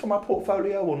pictures for my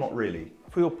portfolio or not really?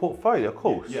 For your portfolio, of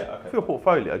course. Yeah, okay. For your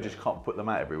portfolio, I just can't put them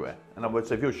out everywhere. In other words,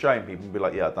 so if you're showing people and be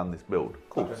like, yeah, I've done this build, of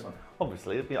course. Okay.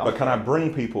 Obviously, it'd be. But can I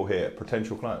bring people here,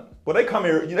 potential clients? Well, they come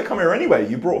here. They come here anyway.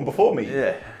 You brought them before me.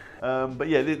 Yeah. But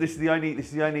yeah, this is the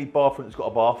only bathroom that's got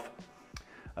a bath.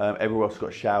 Everywhere else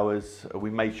got showers. We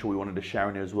made sure we wanted a shower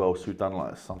in here as well, so we've done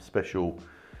like some special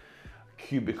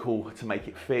cubicle to make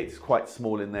it fit. It's quite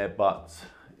small in there, but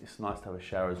it's nice to have a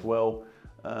shower as well.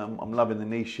 I'm loving the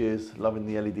niches, loving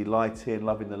the LED lighting,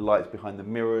 loving the lights behind the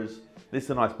mirrors. This is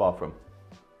a nice bathroom.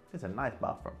 It's a nice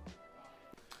bathroom.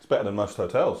 It's better than most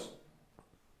hotels.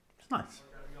 It's nice.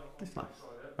 It's nice.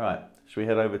 All right, should we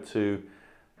head over to?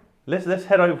 Let's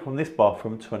head over from this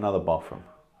bathroom to another bathroom.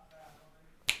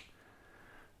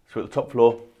 So at the top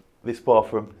floor, this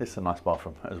bathroom. This is a nice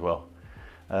bathroom as well.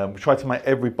 We tried to make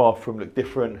every bathroom look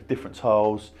different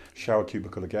tiles. Shower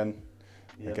cubicle again.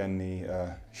 Yep. Again,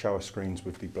 the shower screens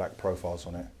with the black profiles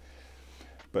on it.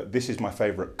 But this is my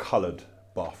favorite colored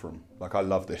bathroom. Like, I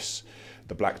love this.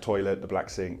 The black toilet, the black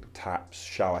sink, the taps,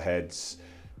 shower heads.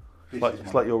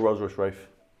 It's like your Rolls Royce Wraith.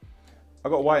 I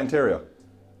got a white interior.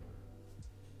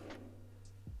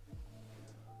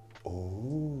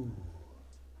 Oh.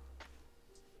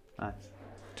 Nice.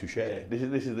 Touche. Yeah, this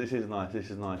is nice.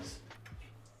 This is nice.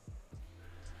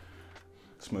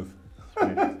 Smooth.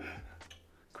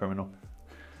 Criminal.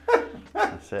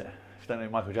 That's it. If you don't know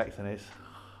who Michael Jackson is.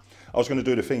 I was going to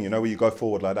do the thing, you know, where you go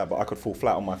forward like that, but I could fall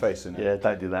flat on my face in it. Yeah,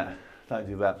 don't do that. Don't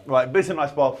do that. Right, but it's a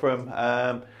nice bathroom.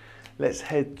 Let's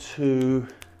head to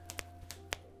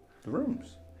The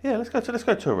rooms. Yeah, let's go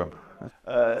to a room.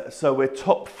 So we're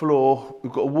top floor.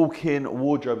 We've got a walk-in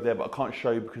wardrobe there, but I can't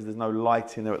show you because there's no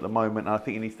light in there at the moment, and I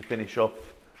think it needs to finish off.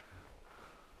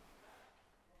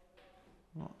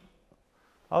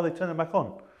 Oh, they turned it back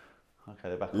on. Okay,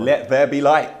 they're back on. Let there be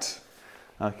light.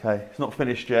 Okay, it's not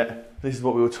finished yet. This is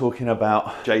what we were talking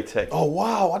about, JTech. Oh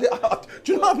wow!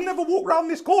 Do you know I've never walked around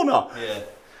this corner? Yeah.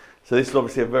 So this is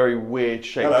obviously a very weird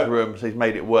shaped room, so he's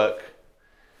made it work.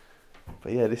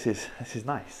 But yeah, this is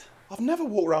nice. I've never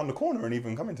walked around the corner and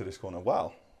even come into this corner.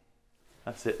 Wow.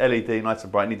 That's it. LED, nice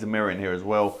and bright. Needs a mirror in here as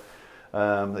well.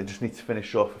 They just need to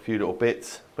finish off a few little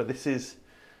bits, but this is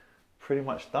pretty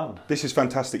much done. This is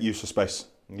fantastic use of space.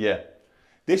 Yeah.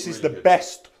 This is the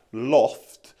best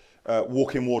loft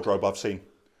walk-in wardrobe I've seen.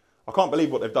 I can't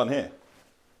believe what they've done here.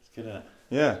 It's good, isn't it?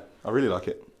 Yeah, I really like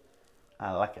it.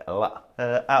 I like it a lot.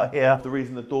 Out here, the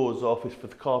reason the door's off is for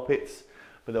the carpets,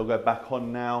 but they'll go back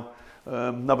on now.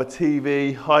 Another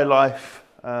TV, High Life,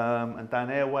 and Dan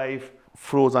Airwave.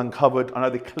 Floors uncovered. I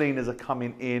know the cleaners are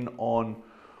coming in on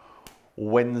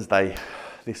Wednesday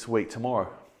this week,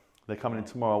 tomorrow. They're coming in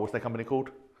tomorrow. What's their company called?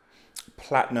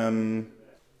 Platinum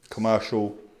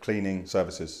Commercial Cleaning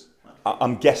Services.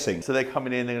 I'm guessing. So they're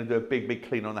coming in, they're going to do a big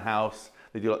clean on the house.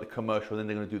 They do like the commercial, then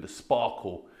they're going to do the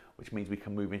sparkle, which means we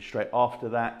can move in straight after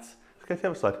that. Let's go to the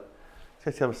other side. Let's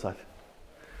go to the other side.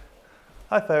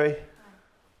 Hi, Fairy. Hi.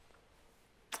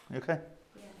 You okay?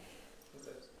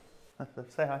 Yeah.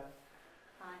 Say hi.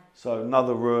 Hi. So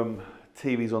another room,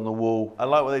 TV's on the wall. I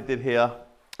like what they did here.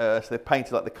 So they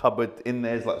painted like the cupboard in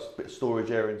there's like a bit of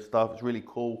storage area and stuff. It's really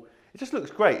cool. It just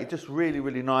looks great. It's just really,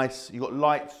 really nice. You've got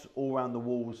lights all around the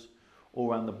walls,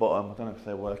 all around the bottom. I don't know if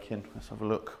they're working. Let's have a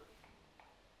look.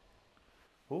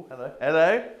 Oh, hello.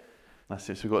 Hello. That's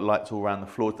it. So we've got lights all around the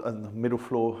floor, and the middle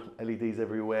floor, LEDs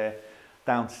everywhere.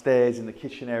 Downstairs in the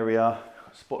kitchen area,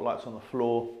 spotlights on the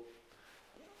floor.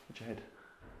 Put your head.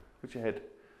 Put your head.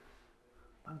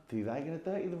 Don't do that. You're going to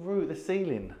dirty the roof, the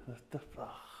ceiling.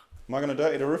 Am I going to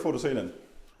dirty the roof or the ceiling?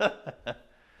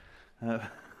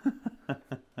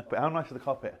 But how nice is the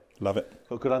carpet? Love it.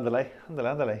 Got good underlay.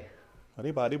 Underlay.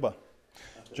 Arriba, arriba.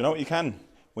 Do you know what you can?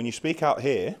 When you speak out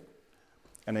here,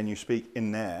 and then you speak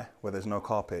in there, where there's no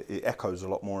carpet, it echoes a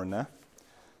lot more in there.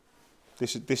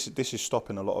 This is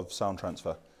stopping a lot of sound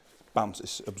transfer. Bounce,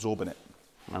 it's absorbing it.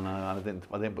 I know,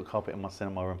 I didn't put carpet in my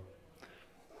cinema room.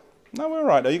 No, we're all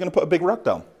right. Are you going to put a big rug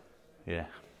down? Yeah,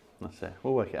 that's it.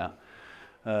 We'll work it out.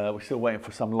 We're still waiting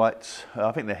for some lights.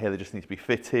 I think they're here, they just need to be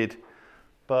fitted.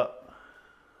 But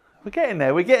we're getting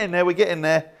there, we're getting there, we're getting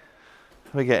there.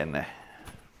 We're getting there.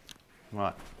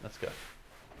 Right, let's go.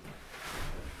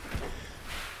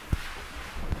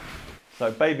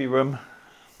 So baby room,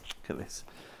 look at this.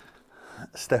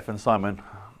 Steph and Simon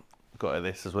got at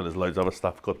this as well as loads of other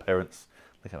stuff, godparents.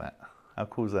 Look at that, how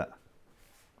cool is that?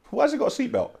 Why has it got a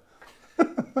seatbelt?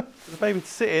 For the baby to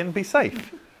sit in, be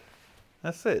safe.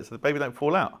 That's it, so the baby don't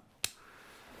fall out.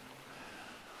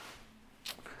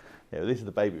 Yeah, well, this is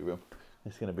the baby room.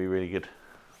 It's going to be really good.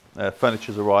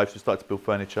 Furniture's arrived, so we started to build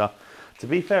furniture. To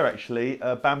be fair, actually,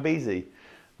 Bambizi,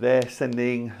 they're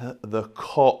sending the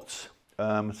cot,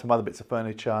 some other bits of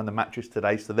furniture and the mattress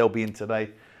today, so they'll be in today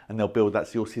and they'll build that,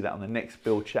 so you'll see that on the next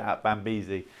build chat at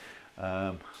Bambizi.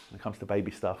 When it comes to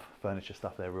baby stuff, furniture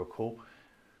stuff, they're real cool.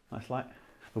 Nice light.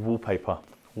 The wallpaper.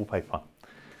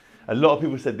 A lot of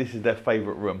people said this is their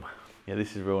favourite room. Yeah,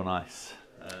 this is real nice.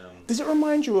 Does it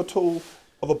remind you at all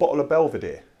of a bottle of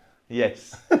Belvedere?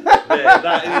 Yes. There,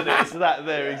 that isn't it? It's that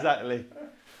there, exactly.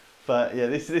 But yeah,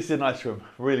 this is a nice room.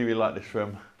 Really, really like this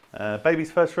room.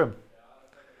 Baby's first room.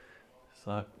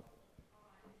 So.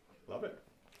 Love it.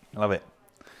 Love it.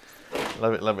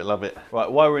 Love it, love it, love it. Right,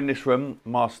 while we're in this room,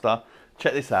 master,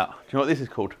 check this out. Do you know what this is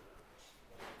called?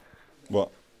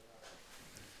 What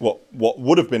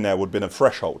would have been there would have been a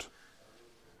threshold.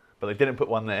 But they didn't put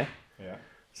one there. Yeah.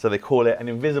 So they call it an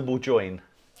invisible join.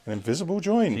 An invisible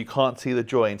join. So you can't see the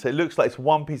join. So it looks like it's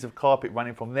one piece of carpet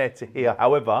running from there to here.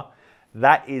 However,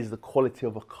 that is the quality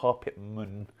of a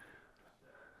carpetman.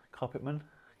 Carpetman?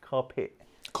 Carpet.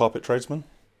 Carpet tradesman.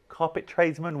 Carpet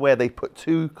tradesman, where they put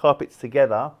two carpets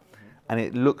together and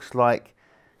it looks like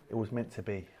it was meant to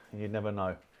be. And you'd never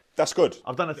know. That's good.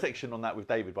 I've done a section on that with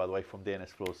David, by the way, from DNS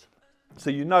Floors. So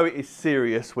you know it is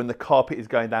serious when the carpet is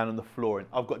going down on the flooring.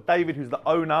 I've got David, who's the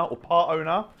owner or part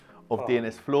owner of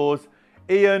DNS Floors.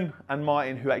 Ian and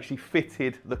Martin, who actually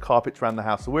fitted the carpets around the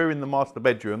house. So we're in the master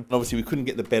bedroom. And obviously we couldn't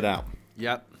get the bed out.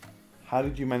 Yep. How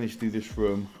did you manage to do this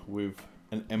room with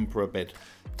an emperor bed?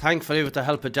 Thankfully, with the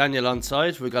help of Daniel on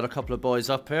side, we got a couple of boys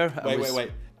up here.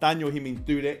 Wait. Daniel, he means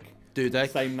Dudek. Dudek.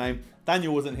 Same name.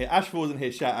 Daniel wasn't here. Ashville wasn't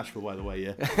here. Shout Ashville, by the way,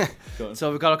 yeah. So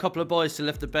we've got a couple of boys to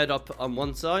lift the bed up on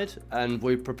one side, and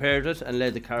we prepared it and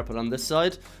laid the carpet on this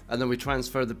side, and then we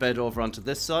transferred the bed over onto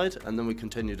this side, and then we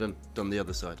continued on the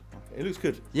other side. It looks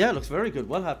good. Yeah, it looks very good.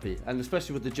 Well happy, and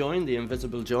especially with the join, the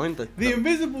invisible join. The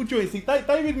invisible join. See,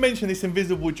 David mentioned this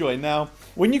invisible join. Now,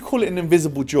 when you call it an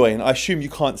invisible join, I assume you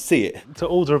can't see it. To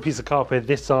order a piece of carpet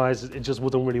this size, it just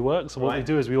wouldn't really work. So what we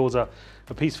do is we order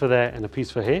a piece for there and a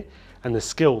piece for here. And the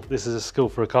skill, this is a skill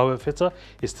for a carpet fitter,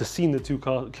 is to seam the two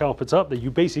carpets up that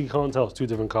you basically can't tell it's two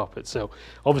different carpets. So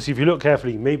obviously if you look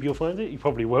carefully, maybe you'll find it, you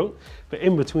probably won't. But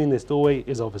in between this doorway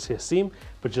is obviously a seam,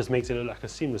 but just makes it look like a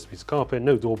seamless piece of carpet,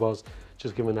 no doorbars,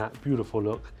 just giving that beautiful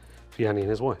look for Yianni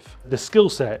and his wife. The skill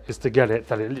set is to get it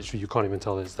that it literally you can't even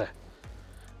tell that it's there,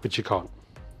 which you can't.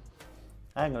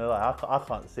 I ain't gonna lie, I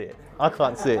can't see it. I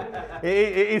can't see it.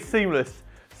 It is seamless.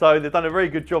 So they've done a very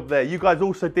good job there. You guys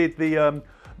also did the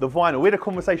vinyl. We had a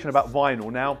conversation about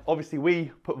vinyl. Now, obviously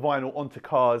we put vinyl onto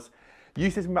cars.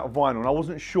 You said something about vinyl and I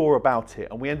wasn't sure about it,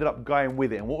 and we ended up going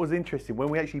with it. And what was interesting, when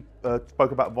we actually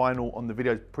spoke about vinyl on the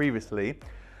videos previously,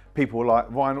 people were like,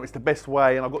 vinyl, it's the best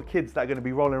way, and I've got kids that are gonna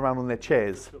be rolling around on their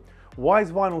chairs. Why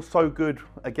is vinyl so good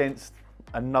against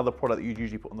another product that you'd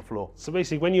usually put on the floor? So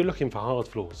basically when you're looking for hard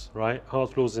floors, right?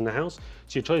 Hard floors in the house,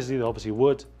 so your choice is either obviously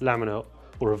wood, laminate,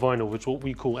 or a vinyl, which is what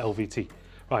we call LVT.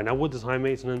 Right, now wood is high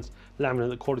maintenance, laminate,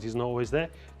 the quality is not always there.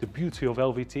 The beauty of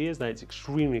LVT is that it's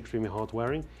extremely, extremely hard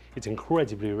wearing. It's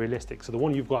incredibly realistic. So the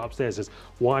one you've got upstairs is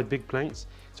wide, big planks.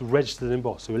 It's registered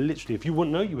embossed. So literally, if you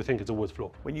wouldn't know, you would think it's a wood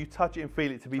floor. When you touch it and feel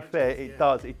it, to be fair, it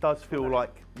does feel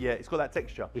like, yeah, it's got that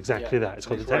texture. Exactly that. It's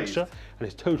got the texture and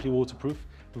it's totally waterproof,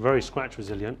 very scratch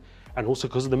resilient. And also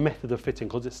because of the method of fitting,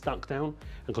 because it's stuck down,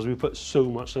 and because we put so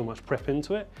much prep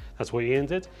into it, that's what Yian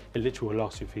did. It literally will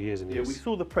last you for years and years. Yeah, we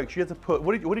saw the preps. You had to put,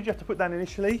 what did you have to put down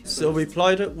initially? So we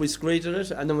plied it, we screeded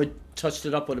it, and then we touched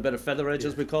it up with a bit of feather edge,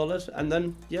 as we call it, and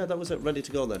then, yeah, that was it, ready to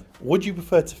go then. What do you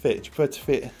prefer to fit? Do you prefer to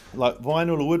fit like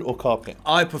vinyl or wood or carpet?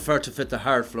 I prefer to fit the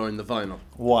hard floor in the vinyl.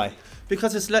 Why?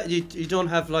 Because it's you don't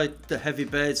have like the heavy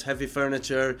beds, heavy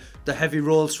furniture, the heavy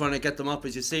rolls trying to get them up.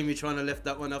 As you see me trying to lift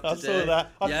that one up today.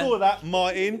 I saw that,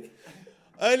 Martin.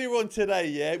 Earlier on today,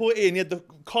 yeah, poor Ian, he had the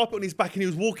carpet on his back and he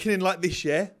was walking in like this,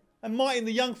 yeah? And Martin,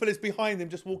 the young fella's behind him,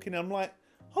 just walking in. I'm like,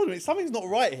 hold on a minute, something's not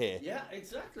right here. Yeah,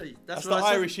 exactly. That's the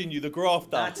Irish in you, the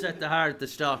grafter. That's it, the hard, the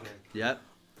stock, yeah.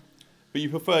 But you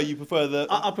prefer the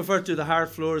I prefer to do the hard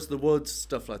floors, the woods,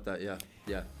 stuff like that. Yeah,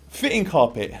 yeah. fitting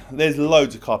carpet. There's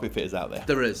loads of carpet fitters out there.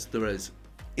 There is, there is.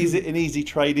 Is it an easy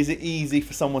trade? Is it easy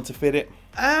for someone to fit it?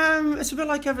 It's a bit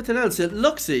like everything else. It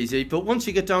looks easy, but once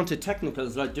you get down to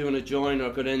technicals like doing a join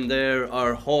or going in there,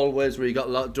 or hallways where you got a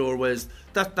lot of doorways,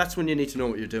 that's when you need to know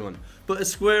what you're doing. But a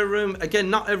square room, again,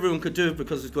 not everyone could do it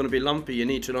because it's going to be lumpy. You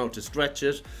need to know how to stretch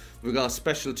it. We've got a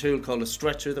special tool called a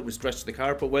stretcher that we stretch the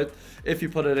carpet with. If you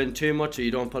put it in too much or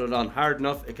you don't put it on hard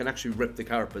enough, it can actually rip the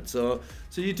carpet. So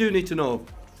you do need to know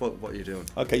what you're doing.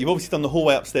 Okay, you've obviously done the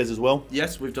hallway upstairs as well.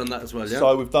 Yes, we've done that as well, yeah.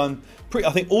 So we've done,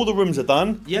 I think all the rooms are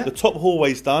done. Yeah. The top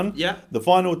hallway's done. Yeah. The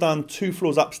vinyl done, 2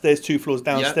 floors upstairs, 2 floors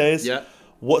downstairs. Yeah.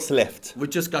 What's left? We've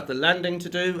just got the landing to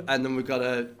do, and then we've got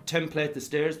to template the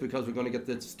stairs because we're going to get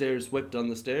the stairs whipped on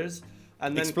the stairs.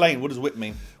 And then Explain, what does whip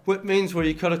mean? Whip means where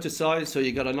you cut it to size, so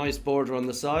you got a nice border on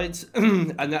the sides,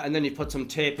 and then you put some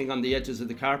taping on the edges of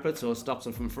the carpet, so it stops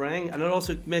them from fraying, and it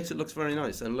also makes it look very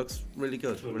nice, and it looks really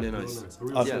good, really nice.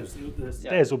 The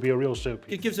stairs will be a real showpiece.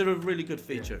 It gives it a really good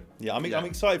feature. Yeah, I'm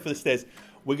excited for the stairs.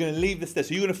 We're going to leave the stairs.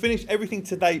 So you're going to finish everything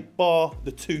today bar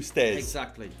the 2 stairs.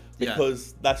 Exactly.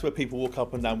 Because that's where people walk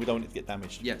up and down. We don't want it to get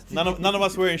damaged. Yes. None of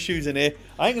us wearing shoes in here.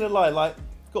 I ain't going to lie, like,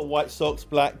 got white socks,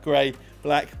 black, grey,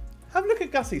 black. Have a look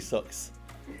at Gussie's socks.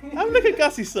 Have a look at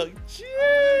Gussie's socks.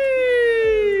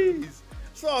 Jeez.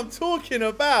 That's what I'm talking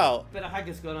about. Bit of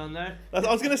haggis going on there. I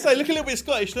was going to say, look a little bit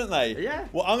Scottish, don't they? Yeah.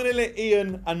 Well, I'm going to let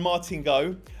Ian and Martin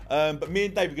go. But me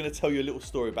and Dave are going to tell you a little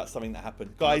story about something that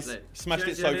happened. Guys, Lovely. smashed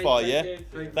Cheers, it so Yianni. far, Thank yeah?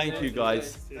 you. Thank you,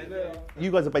 guys. You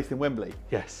guys are based in Wembley.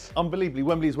 Yes. Unbelievably,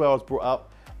 Wembley is where I was brought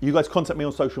up. You guys contacted me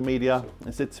on social media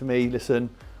and said to me, listen,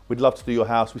 we'd love to do your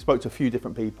house. We spoke to a few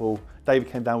different people.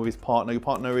 David came down with his partner. Your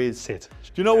partner is? Sid.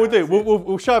 Do you know what we'll do?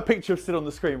 We'll show a picture of Sid on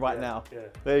the screen right now. Yeah.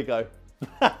 There you go.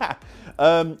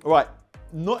 Right.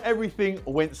 Not everything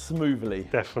went smoothly.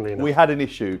 Definitely not. We had an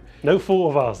issue. No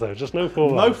fault of ours though, just no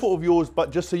fault of ours. No fault of yours,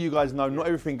 but just so you guys know, not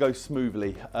everything goes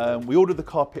smoothly. We ordered the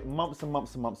carpet months and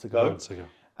months and months ago. Months ago.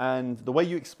 And the way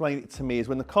you explain it to me is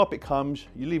when the carpet comes,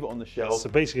 you leave it on the shelf. So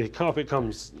basically, carpet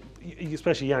comes,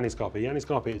 especially Yianni's carpet. Yianni's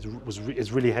carpet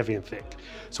is really heavy and thick.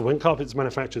 So when carpet's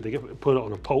manufactured, they put it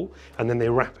on a pole and then they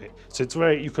wrap it. So it's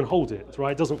very, you can hold it,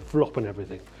 right? It doesn't flop and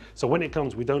everything. So when it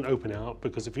comes, we don't open it up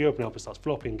because if you open it up, it starts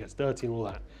flopping, gets dirty and all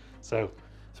that. So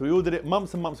we ordered it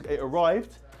months and months ago. It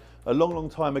arrived a long,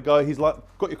 long time ago. He's like,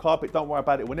 got your carpet, don't worry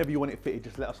about it. Whenever you want it fitted,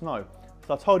 just let us know.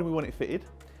 So I told him we want it fitted.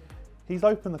 He's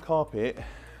opened the carpet.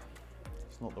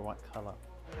 It's not the right colour.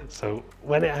 So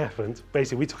when it happened,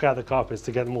 basically we took out the carpets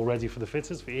to get them all ready for the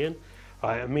fitters, for Ian.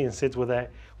 Right, and me and Sid were there.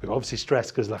 We were obviously stressed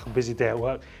because like a busy day at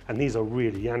work, and these are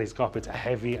really, Yianni's carpets are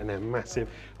heavy and they're massive,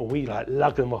 and we like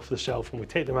lug them off the shelf and we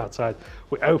take them outside,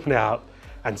 we open it out,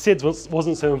 and Sid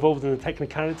wasn't so involved in the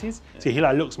technicalities, so he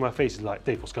like looks at my face, he's like,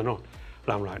 Dave, what's going on?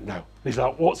 And I'm like, no. And he's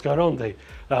like, what's going on, Dave?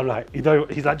 And I'm like,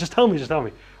 he's like, just tell me, just tell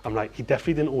me. I'm like, he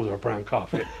definitely didn't order a brown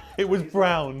carpet. It was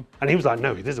brown. And he was like,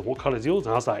 no, he doesn't. What colour is yours?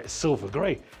 And I was like, it's silver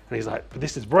grey. And he's like, but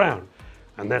this is brown.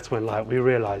 And that's when like we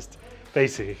realised,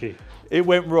 basically, it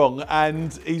went wrong,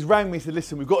 and he's rang me and said,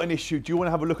 listen, we've got an issue. Do you want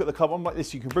to have a look at the carpet? I'm like,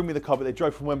 listen, you can bring me the carpet. They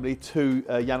drove from Wembley to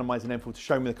YIANNIMIZE in Enfield to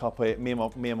show me the carpet. Me and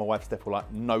my wife, Steph, were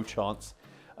like, no chance.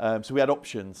 So we had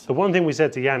options. The one thing we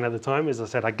said to Yian at the time is, I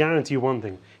said, I guarantee you one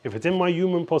thing. If it's in my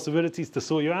human possibilities to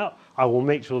sort you out, I will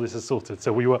make sure this is sorted.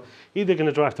 So we were either going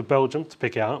to drive to Belgium to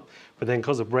pick it up, but then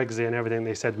because of Brexit and everything,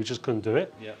 they said we just couldn't do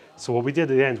it. Yeah. So what we did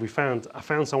at the end, I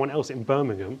found someone else in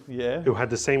Birmingham who had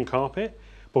the same carpet,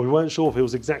 but we weren't sure if it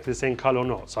was exactly the same colour or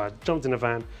not. So I jumped in a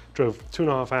van, drove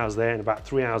 2.5 hours there and about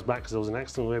 3 hours back because there was an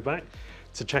accident on the way back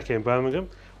to check it in Birmingham.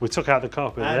 We took out the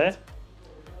carpet there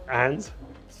and...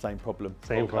 Same problem.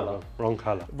 Same problem. Wrong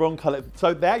colour. Wrong colour.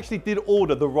 So they actually did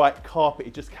order the right carpet.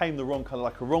 It just came the wrong colour,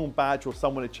 like a wrong badge or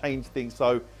someone had changed things.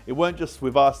 So it weren't just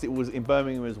with us, it was in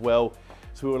Birmingham as well.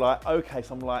 So we were like, okay,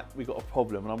 so I'm like, we got a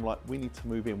problem. And I'm like, we need to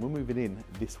move in. We're moving in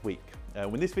this week.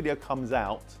 When this video comes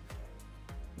out,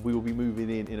 we will be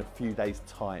moving in a few days'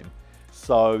 time.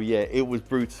 So yeah, it was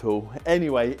brutal.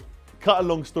 Anyway, cut a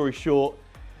long story short,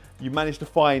 you managed to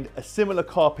find a similar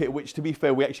carpet, which to be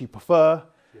fair, we actually prefer.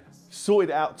 Sorted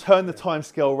it out, turned the time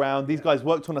scale around. These guys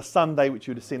worked on a Sunday, which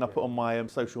you would have seen I put on my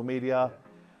social media.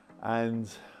 And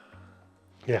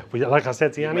yeah, like I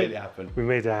said to Yianni, we made it happen. We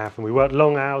made it happen. We worked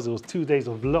long hours. It was 2 days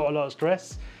of a lot of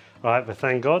stress. Right, but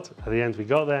thank God, at the end we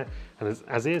got there. And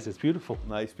as is, it's beautiful.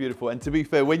 No, it's beautiful. And to be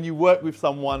fair, when you work with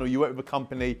someone or you work with a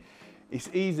company, it's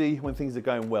easy when things are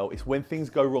going well. It's when things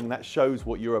go wrong that shows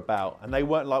what you're about. And they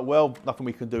weren't like, well, nothing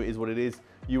we can do, it is what it is.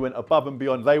 You went above and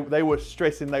beyond. They were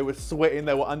stressing, they were sweating,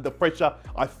 they were under pressure.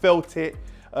 I felt it.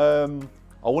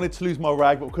 I wanted to lose my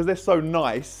rag, but because they're so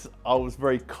nice, I was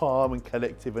very calm and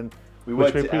collective, and we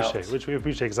worked it out. Which we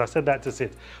appreciate, because I said that to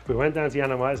Sid. We went down to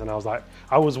Yiannimize and I was like,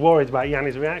 I was worried about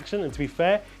Yianni's reaction, and to be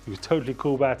fair, he was totally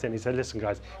cool about it, and he said, listen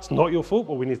guys, it's not your fault,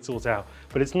 but we need to sort it out.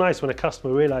 But it's nice when a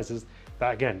customer realizes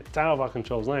that, again, it's out of our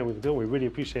control, it's nothing we can do. We really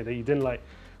appreciate that you didn't like,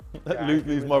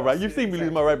 lose my rag. You've seen me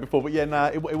lose my rag before, but yeah, nah,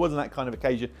 it wasn't that kind of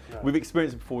occasion. No. We've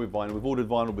experienced it before with vinyl. We've ordered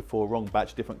vinyl before, wrong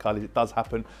batch, different colours. It does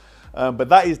happen. But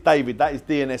that is David, that is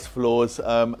DNS Floors.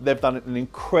 They've done an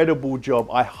incredible job.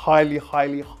 I highly,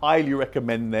 highly, highly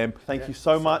recommend them. Thank you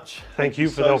so much. Thank you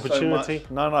for the opportunity.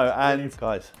 No, and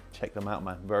guys, check them out,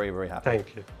 man. Very, very happy.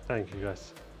 Thank you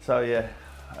guys. So yeah,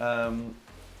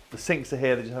 the sinks are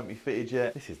here, they just haven't been fitted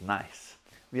yet. This is nice.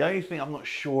 The only thing I'm not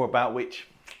sure about, which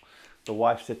the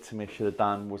wife said to me I should have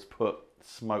done, was put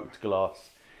smoked glass.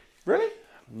 Really?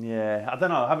 Yeah, I don't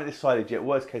know, I haven't decided yet.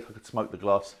 Worst case, I could smoke the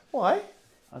glass. Why?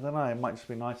 I don't know, it might just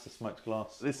be nice to smoke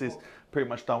glass. This is pretty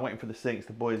much done, waiting for the sinks.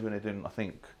 The boys, when they're doing, I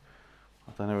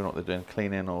don't know what they're doing,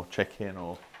 cleaning or check-in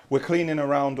or... We're cleaning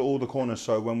around all the corners,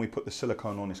 so when we put the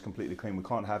silicone on, it's completely clean. We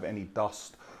can't have any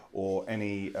dust or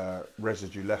any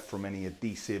residue left from any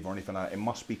adhesive or anything like that. It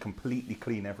must be completely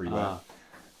clean everywhere.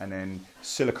 And then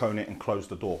silicone it and close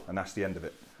the door, and that's the end of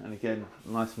it. And again,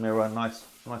 nice mirror, nice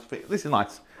fit. This is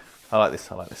nice. I like this,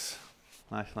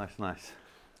 Nice.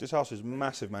 This house is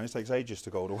massive, man. It takes ages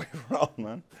to go all the way around,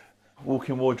 man.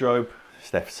 Walk-in wardrobe,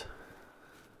 Steph's.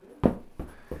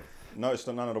 Notice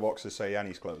that none of the boxes say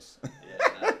Yianni's clothes.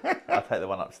 Yeah, no. I'll take the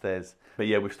one upstairs. But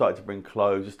yeah, we've started to bring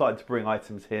clothes. We've started to bring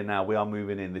items here now. We are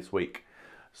moving in this week.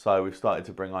 So we've started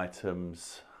to bring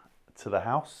items to the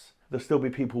house. There'll still be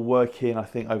people working, I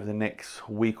think, over the next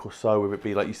week or so, whether it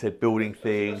be, like you said, building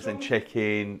things and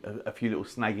checking, a few little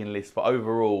snagging lists. But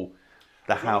overall,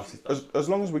 the house is... As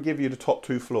long as we give you the top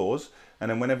 2 floors, and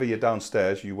then whenever you're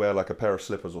downstairs, you wear like a pair of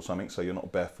slippers or something, so you're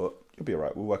not barefoot, you'll be all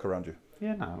right. We'll work around you.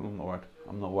 Yeah, no, I'm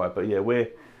not worried. But yeah, we're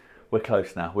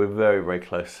close now. We're very, very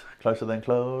close. Closer than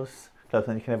close. Closer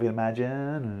than you can ever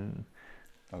imagine.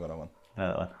 I got that one. No,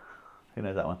 that one. Who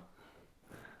knows that one?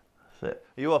 That's it.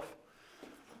 Are you off?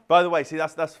 By the way, see,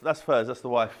 that's Furs, that's the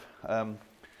wife. You're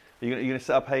going to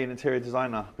set up an interior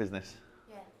designer business?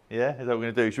 Yeah. Yeah? Is that what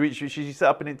we're going to do? Should you set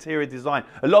up an interior design?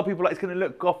 A lot of people are like, it's going to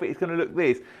look gothic, it's going to look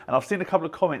this. And I've seen a couple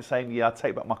of comments saying, yeah, I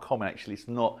take back my comment, actually. It's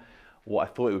not what I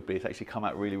thought it would be. It's actually come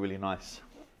out really, really nice.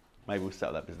 Maybe we'll set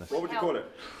up that business. What would you call it?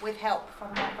 With help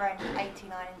from my friend,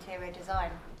 89 Interior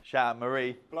Design. Shout out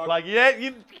Marie. Plug. Yeah,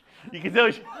 you can tell.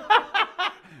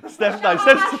 Steph's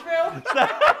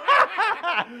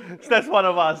one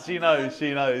of us. She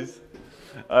knows.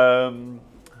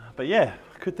 But yeah,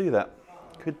 could do that.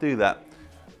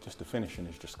 Just the finishing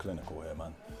is just clinical here,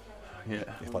 man. Yeah.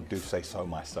 If I do say so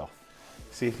myself.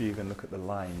 See if you even look at the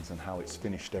lines and how it's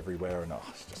finished everywhere, and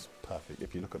it's just perfect.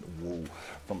 If you look at the wall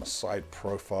from a side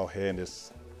profile here, and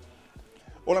this.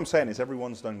 All I'm saying is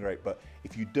everyone's done great, but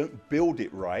if you don't build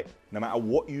it right, no matter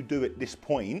what you do at this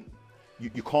point, you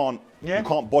can't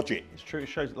bodge it. It's true. It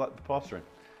shows like the plastering.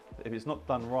 If it's not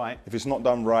done right. If it's not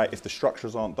done right, if the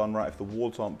structures aren't done right, if the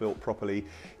walls aren't built properly,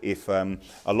 if a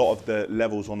lot of the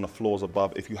levels on the floors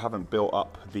above, if you haven't built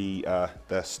up the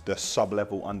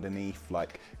sub-level underneath,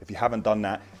 like if you haven't done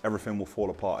that, everything will fall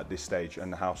apart at this stage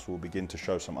and the house will begin to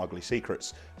show some ugly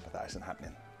secrets, but that isn't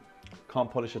happening. Can't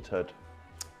polish a turd.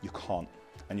 You can't.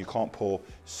 And you can't pour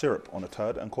syrup on a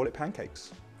turd and call it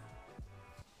pancakes.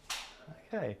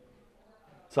 Okay.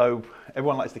 So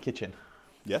everyone likes the kitchen.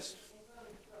 Yes.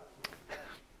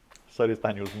 So does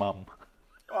Daniel's mum.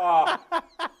 Oh.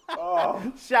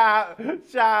 Shout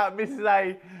out Mrs.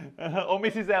 A or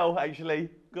Mrs. L actually.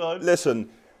 Go on. Listen,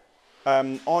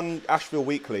 on Ashville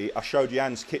Weekly, I showed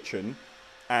Yian's kitchen,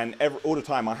 and all the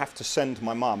time I have to send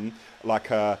my mum like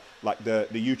the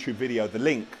YouTube video, the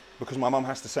link, because my mum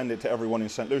has to send it to everyone in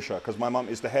St. Lucia, because my mum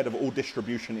is the head of all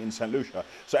distribution in St. Lucia.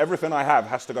 So everything I have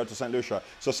has to go to St. Lucia.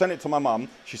 So I send it to my mum,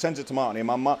 she sends it to Martin,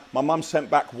 and my mum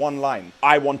sent back one line: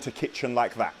 I want a kitchen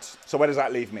like that. So where does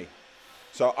that leave me?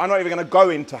 So I'm not even going to go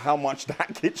into how much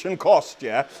that kitchen cost,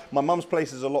 yeah? My mum's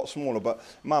place is a lot smaller, but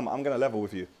mum, I'm going to level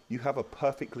with you. You have a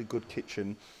perfectly good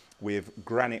kitchen with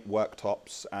granite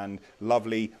worktops and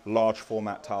lovely large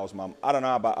format tiles, mum. I don't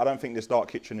know, but I don't think this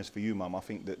dark kitchen is for you, mum. I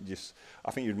think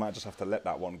you might just have to let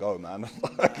that one go, man.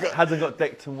 Hasn't got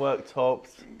Decton worktops.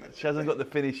 She hasn't got the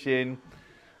finishing.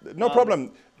 No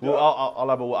problem. Well, I'll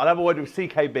have a word with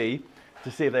CKB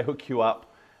to see if they hook you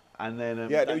up, and then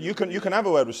yeah, you can have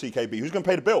a word with CKB. Who's going to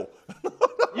pay the bill?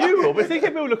 You will, but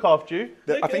CKB will look after you.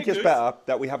 I think it's better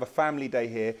that we have a family day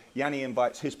here. Yianni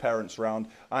invites his parents round.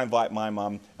 I invite my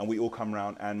mum, and we all come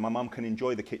round. And my mum can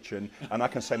enjoy the kitchen, and I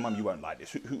can say, "Mum, you won't like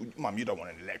this. Mum, you don't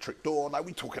want an electric door. Like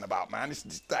we talking about, man? This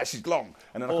is long."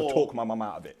 And then I can talk my mum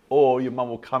out of it. Or your mum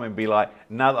will come and be like,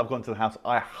 "Now that I've gone to the house,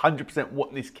 I 100%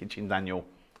 want this kitchen, Daniel,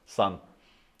 son."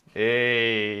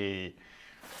 Hey,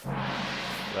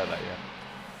 like that, yeah.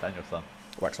 Daniel, son.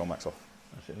 Wax on, wax off.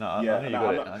 That's it. No, I knew you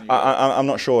got it. I'm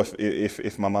not sure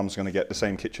if my mum's going to get the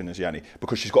same kitchen as Yianni,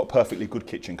 because she's got a perfectly good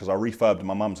kitchen, because I refurbed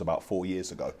my mum's about 4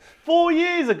 years ago. 4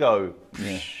 years ago?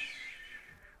 Yeah.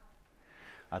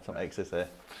 I had some excess there.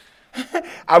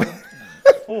 I mean,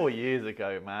 4 years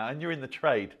ago, man, and you're in the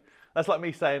trade. That's like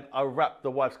me saying I wrapped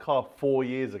the wife's car 4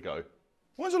 years ago.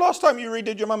 When's the last time you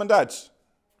redid your mum and dad's?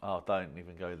 Oh, don't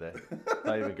even go there.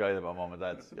 Don't even go there, my mum and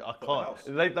dad's. I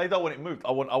can't. They don't want it moved.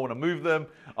 I want to move them.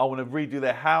 I want to redo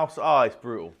their house. Ah, it's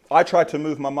brutal. I tried to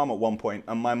move my mum at one point,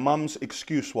 and my mum's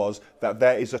excuse was that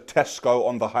there is a Tesco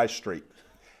on the high street.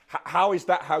 How is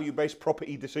that how you base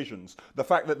property decisions? The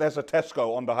fact that there's a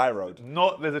Tesco on the high road.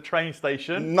 Not there's a train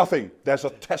station. Nothing. There's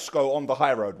a Tesco on the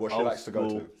high road where she likes to go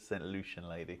to. St. Lucian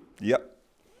lady. Yep.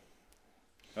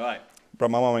 All right.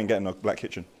 But my mum ain't getting a black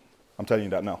kitchen. I'm telling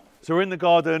you that now. So we're in the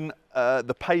garden.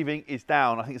 The paving is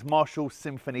down. I think it's Marshall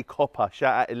Symphony Copper.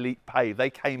 Shout out Elite Pave.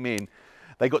 They came in.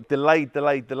 They got delayed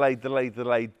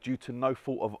due to no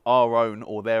fault of our own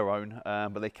or their own.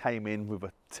 But they came in with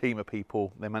a team of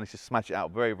people. They managed to smash it out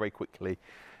very, very quickly.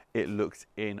 It looks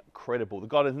incredible. The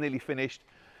garden's nearly finished.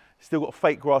 Still got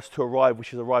fake grass to arrive,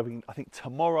 which is arriving, I think,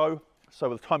 tomorrow. So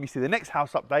by the time you see the next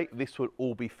house update, this will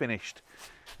all be finished.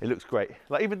 It looks great.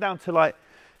 Like even down to like,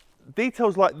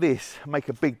 details like this make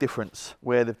a big difference,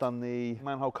 where they've done the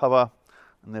manhole cover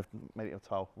and they've made it a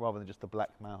tile rather than just a black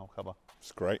manhole cover.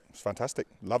 It's great. It's fantastic.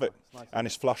 Love it. It's nice. And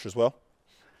it's flush as well.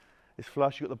 It's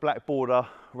flush. You've got the black border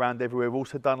around everywhere. We've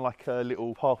also done like a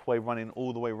little pathway running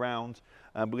all the way around.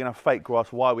 We're going to have fake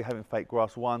grass. Why are we having fake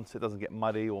grass? One, so it doesn't get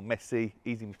muddy or messy,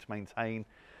 easy to maintain.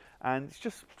 And it's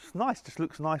just nice. Just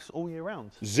looks nice all year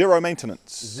round. Zero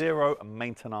maintenance. Zero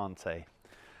maintenance.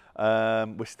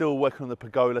 We're still working on the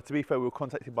pergola. To be fair, we were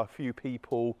contacted by a few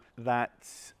people that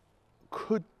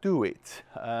could do it.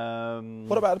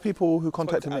 What about the people who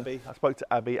contacted me? I spoke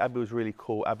to Abby. Abby was really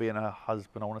cool. Abby and her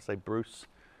husband, I want to say Bruce.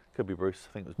 Could be Bruce.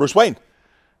 I think it was Bruce Wayne.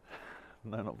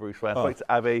 No, not Bruce Wayne. I spoke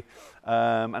to Abby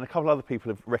and a couple of other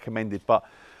people have recommended, but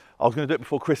I was going to do it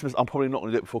before Christmas. I'm probably not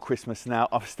going to do it before Christmas now.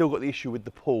 I've still got the issue with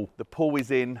the pool. The pool is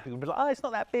in. You're going to be like, oh, it's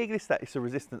not that big. It's a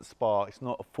resistant spa. It's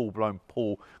not a full-blown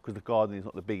pool because the garden is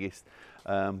not the biggest.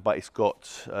 But it's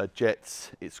got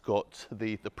jets. It's got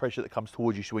the pressure that comes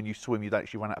towards you. So when you swim, you don't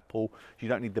actually run out of pool. You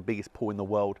don't need the biggest pool in the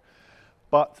world.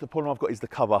 But the problem I've got is the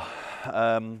cover.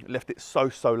 Left it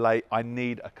so late. I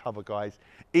need a cover, guys.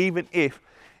 Even if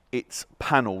it's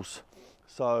panels.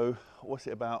 So what's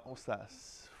it about? What's that?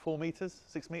 4 meters,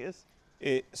 6 meters?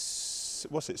 It's,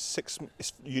 what's it,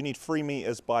 you need 3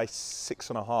 meters by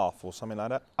 6.5 or something like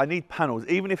that. I need panels,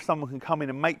 even if someone can come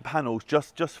in and make panels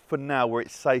just for now where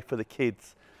it's safe for the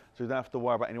kids. So you don't have to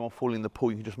worry about anyone falling in the pool.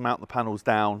 You can just mount the panels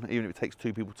down, even if it takes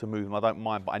 2 people to move them. I don't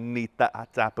mind, but I need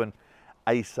that to happen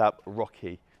ASAP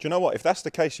Rocky. Do you know what? If that's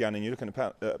the case, Yianni, and you're looking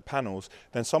at panels,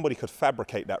 then somebody could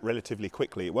fabricate that relatively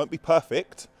quickly. It won't be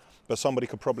perfect, but somebody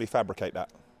could probably fabricate that.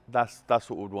 That's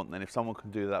what we'd want then. If someone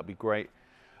can do that, that'd be great.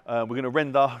 We're going to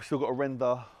render. We've still got to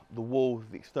render the wall,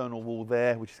 the external wall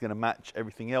there, which is going to match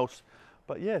everything else.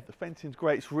 But yeah, the fencing's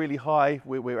great. It's really high.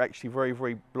 We're actually very,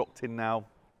 very blocked in now.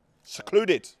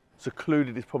 Secluded.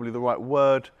 Secluded is probably the right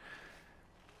word.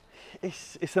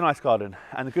 It's a nice garden.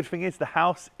 And the good thing is the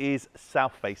house is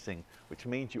south facing, which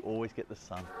means you always get the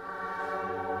sun.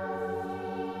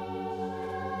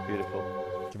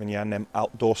 Beautiful. Giving Yian them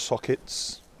outdoor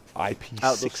sockets. IP6.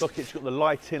 Outdoor sockets, you've got the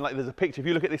lighting, like there's a picture. If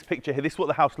you look at this picture here, this is what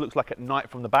the house looks like at night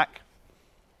from the back.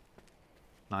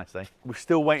 Nice, eh? We're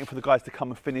still waiting for the guys to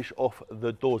come and finish off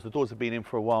the doors. The doors have been in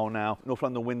for a while now. North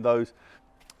London windows,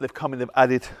 they've come in, they've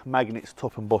added magnets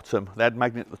top and bottom. They had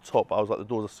magnet at the top, but I was like, the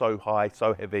doors are so high,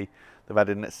 so heavy. They've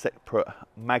added a separate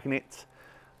magnet,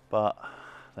 but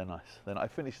they're nice. Then I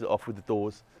finished it off with the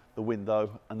doors, the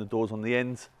window and the doors on the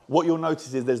ends. What you'll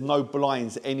notice is there's no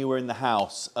blinds anywhere in the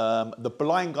house. The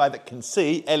blind guy that can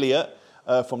see, Elliot,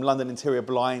 from London Interior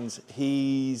Blinds,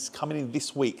 he's coming in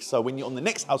this week. So when you're on the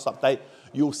next house update,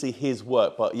 you'll see his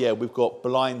work. But yeah, we've got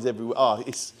blinds everywhere.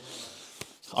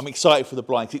 I'm excited for the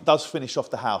blinds. It does finish off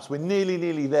the house. We're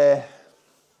nearly there.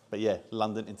 But yeah,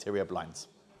 London Interior Blinds.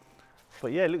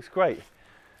 But yeah, it looks great.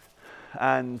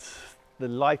 And the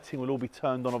lighting will all be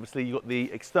turned on. Obviously, you've got the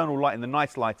external lighting, the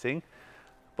nice lighting,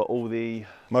 but all the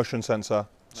motion sensor,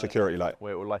 security light.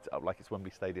 Where it will light it up like it's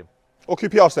Wembley Stadium. Or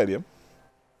QPR Stadium.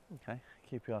 Okay,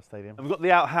 QPR Stadium. And we've got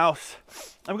the outhouse,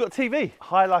 and we've got TV.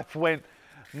 High Life went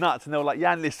nuts, and they were like,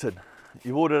 Yian, listen,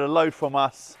 you've ordered a load from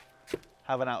us,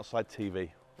 have an outside TV,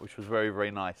 which was very,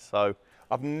 very nice. So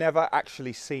I've never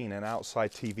actually seen an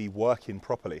outside TV working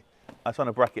properly. that's on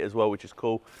a bracket as well, which is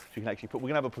cool. So you can actually put, we're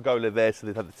gonna have a pergola there, so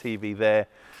they'd have the TV there,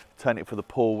 turn it for the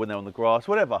pool when they're on the grass,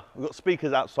 whatever. We've got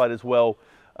speakers outside as well,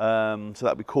 so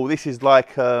that'd be cool. This is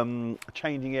like a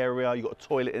changing area. You've got a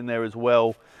toilet in there as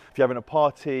well. If you're having a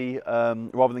party,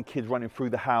 rather than kids running through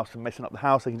the house and messing up the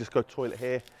house, they can just go toilet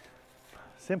here.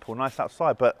 Simple, nice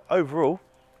outside, but overall.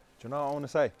 Do you know what I want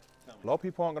to say? A lot of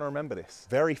people aren't going to remember this.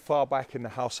 Very far back in the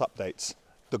house updates,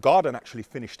 the garden actually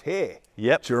finished here.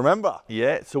 Yep. Do you remember?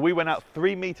 Yeah, so we went out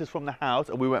 3 meters from the house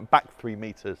and we went back 3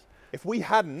 meters. If we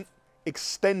hadn't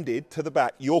extended to the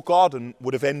back, your garden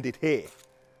would have ended here.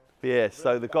 Yeah,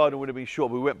 so the garden would have been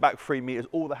short. We went back 3 meters.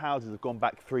 All the houses have gone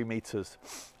back 3 meters.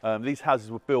 These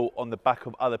houses were built on the back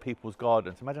of other people's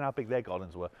gardens. Imagine how big their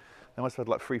gardens were. They must have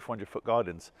had like 300-400 foot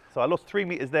gardens. So I lost 3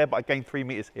 meters there, but I gained 3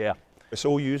 meters here. It's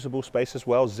all usable space as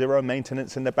well. Zero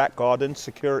maintenance in the back garden,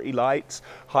 security lights,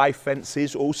 high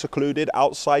fences, all secluded,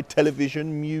 outside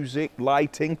television, music,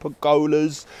 lighting,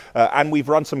 pergolas, and we've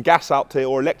run some gas out to here,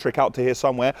 or electric out to here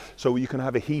somewhere, so you can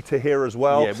have a heater here as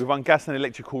well. Yeah, we've run gas and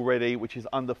electric already, which is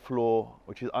under floor,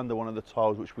 which is under one of the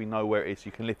tiles, which we know where it is. So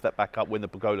you can lift that back up when the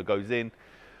pergola goes in,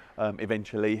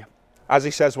 eventually. As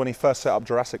he says when he first set up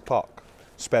Jurassic Park,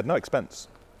 spared no expense.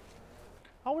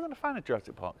 I wasn't a fan of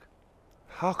Jurassic Park.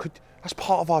 How could, that's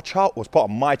part of our child, was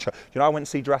part of my child. You know, I went to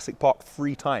see Jurassic Park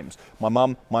 3 times. My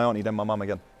mum, my auntie, then my mum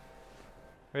again.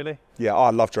 Really? Yeah, I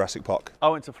love Jurassic Park. I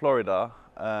went to Florida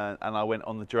and I went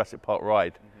on the Jurassic Park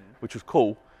ride, which was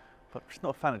cool, but I'm just not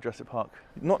a fan of Jurassic Park.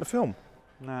 Not the film?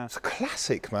 Nah. It's a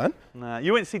classic, man. Nah.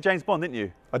 You went to see James Bond, didn't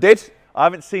you? I did. I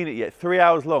haven't seen it yet. 3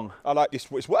 hours long. I like this,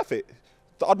 it's worth it.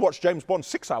 I'd watch James Bond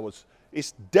 6 hours.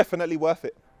 It's definitely worth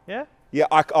it. Yeah? Yeah,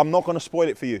 I'm not going to spoil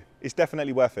it for you. It's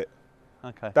definitely worth it.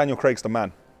 Okay. Daniel Craig's the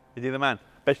man. Is he the man?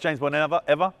 Best James Bond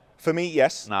ever? For me,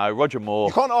 yes. No, Roger Moore.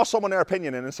 You can't ask someone their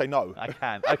opinion and then say no. I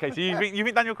can. Okay, so you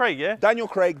think Daniel Craig, yeah? Daniel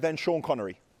Craig, then Sean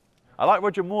Connery. I like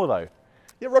Roger Moore though.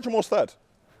 Yeah, Roger Moore's third.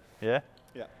 Yeah?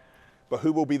 Yeah. But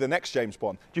who will be the next James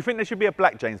Bond? Do you think there should be a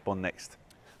black James Bond next?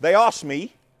 They asked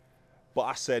me, but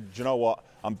I said, do you know what?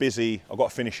 I'm busy. I've got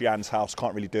to finish Yian's house.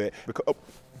 Can't really do it. Because,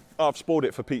 oh, I've spoiled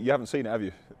it for Pete. You haven't seen it, have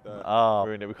you?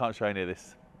 Ruined it. We can't show any of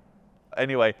this.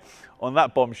 Anyway, on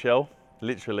that bombshell,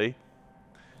 literally.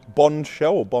 Bond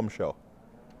shell or bombshell?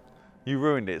 You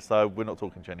ruined it, so we're not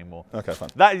talking to you anymore. Okay, fine.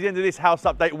 That is the end of this house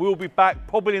update. We'll be back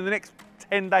probably in the next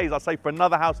 10 days, I'd say, for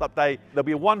another house update. There'll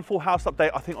be a wonderful house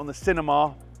update, I think, on the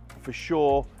cinema, for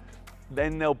sure.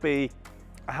 Then there'll be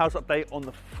a house update on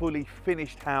the fully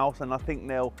finished house, and I think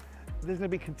there's going to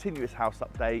be continuous house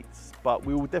updates, but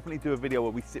we will definitely do a video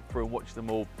where we sit through and watch them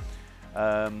all.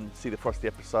 See the Frosty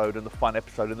episode and the fun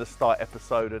episode and the start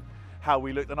episode and how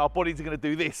we looked, and our bodies are going to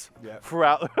do this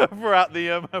throughout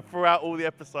all the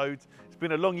episodes. It's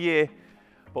been a long year,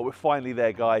 but we're finally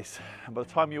there, guys. And by the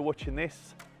time you're watching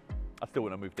this, I still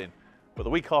wouldn't have moved in, but the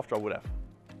week after I would have.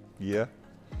 Yeah.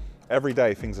 Every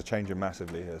day things are changing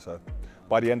massively here, so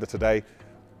by the end of today,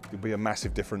 there'll be a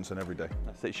massive difference in every day.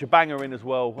 That's it. Shebang are in as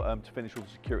well to finish all the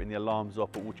security and the alarms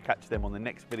off, but we'll catch them on the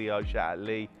next video. Shout out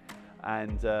Lee.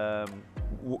 And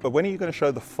when are you going to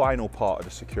show the final part of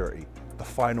the security? The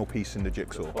final piece in the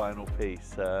jigsaw? The final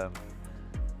piece.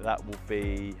 That will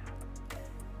be,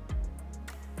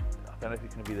 I don't know if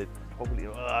it's going to be the, probably,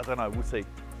 I don't know, we'll see.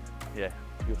 Yeah,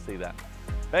 you'll see that.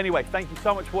 But anyway, thank you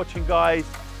so much for watching, guys,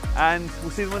 and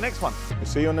we'll see you on the next one. We'll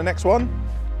see you on the next one.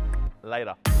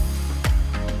 Later.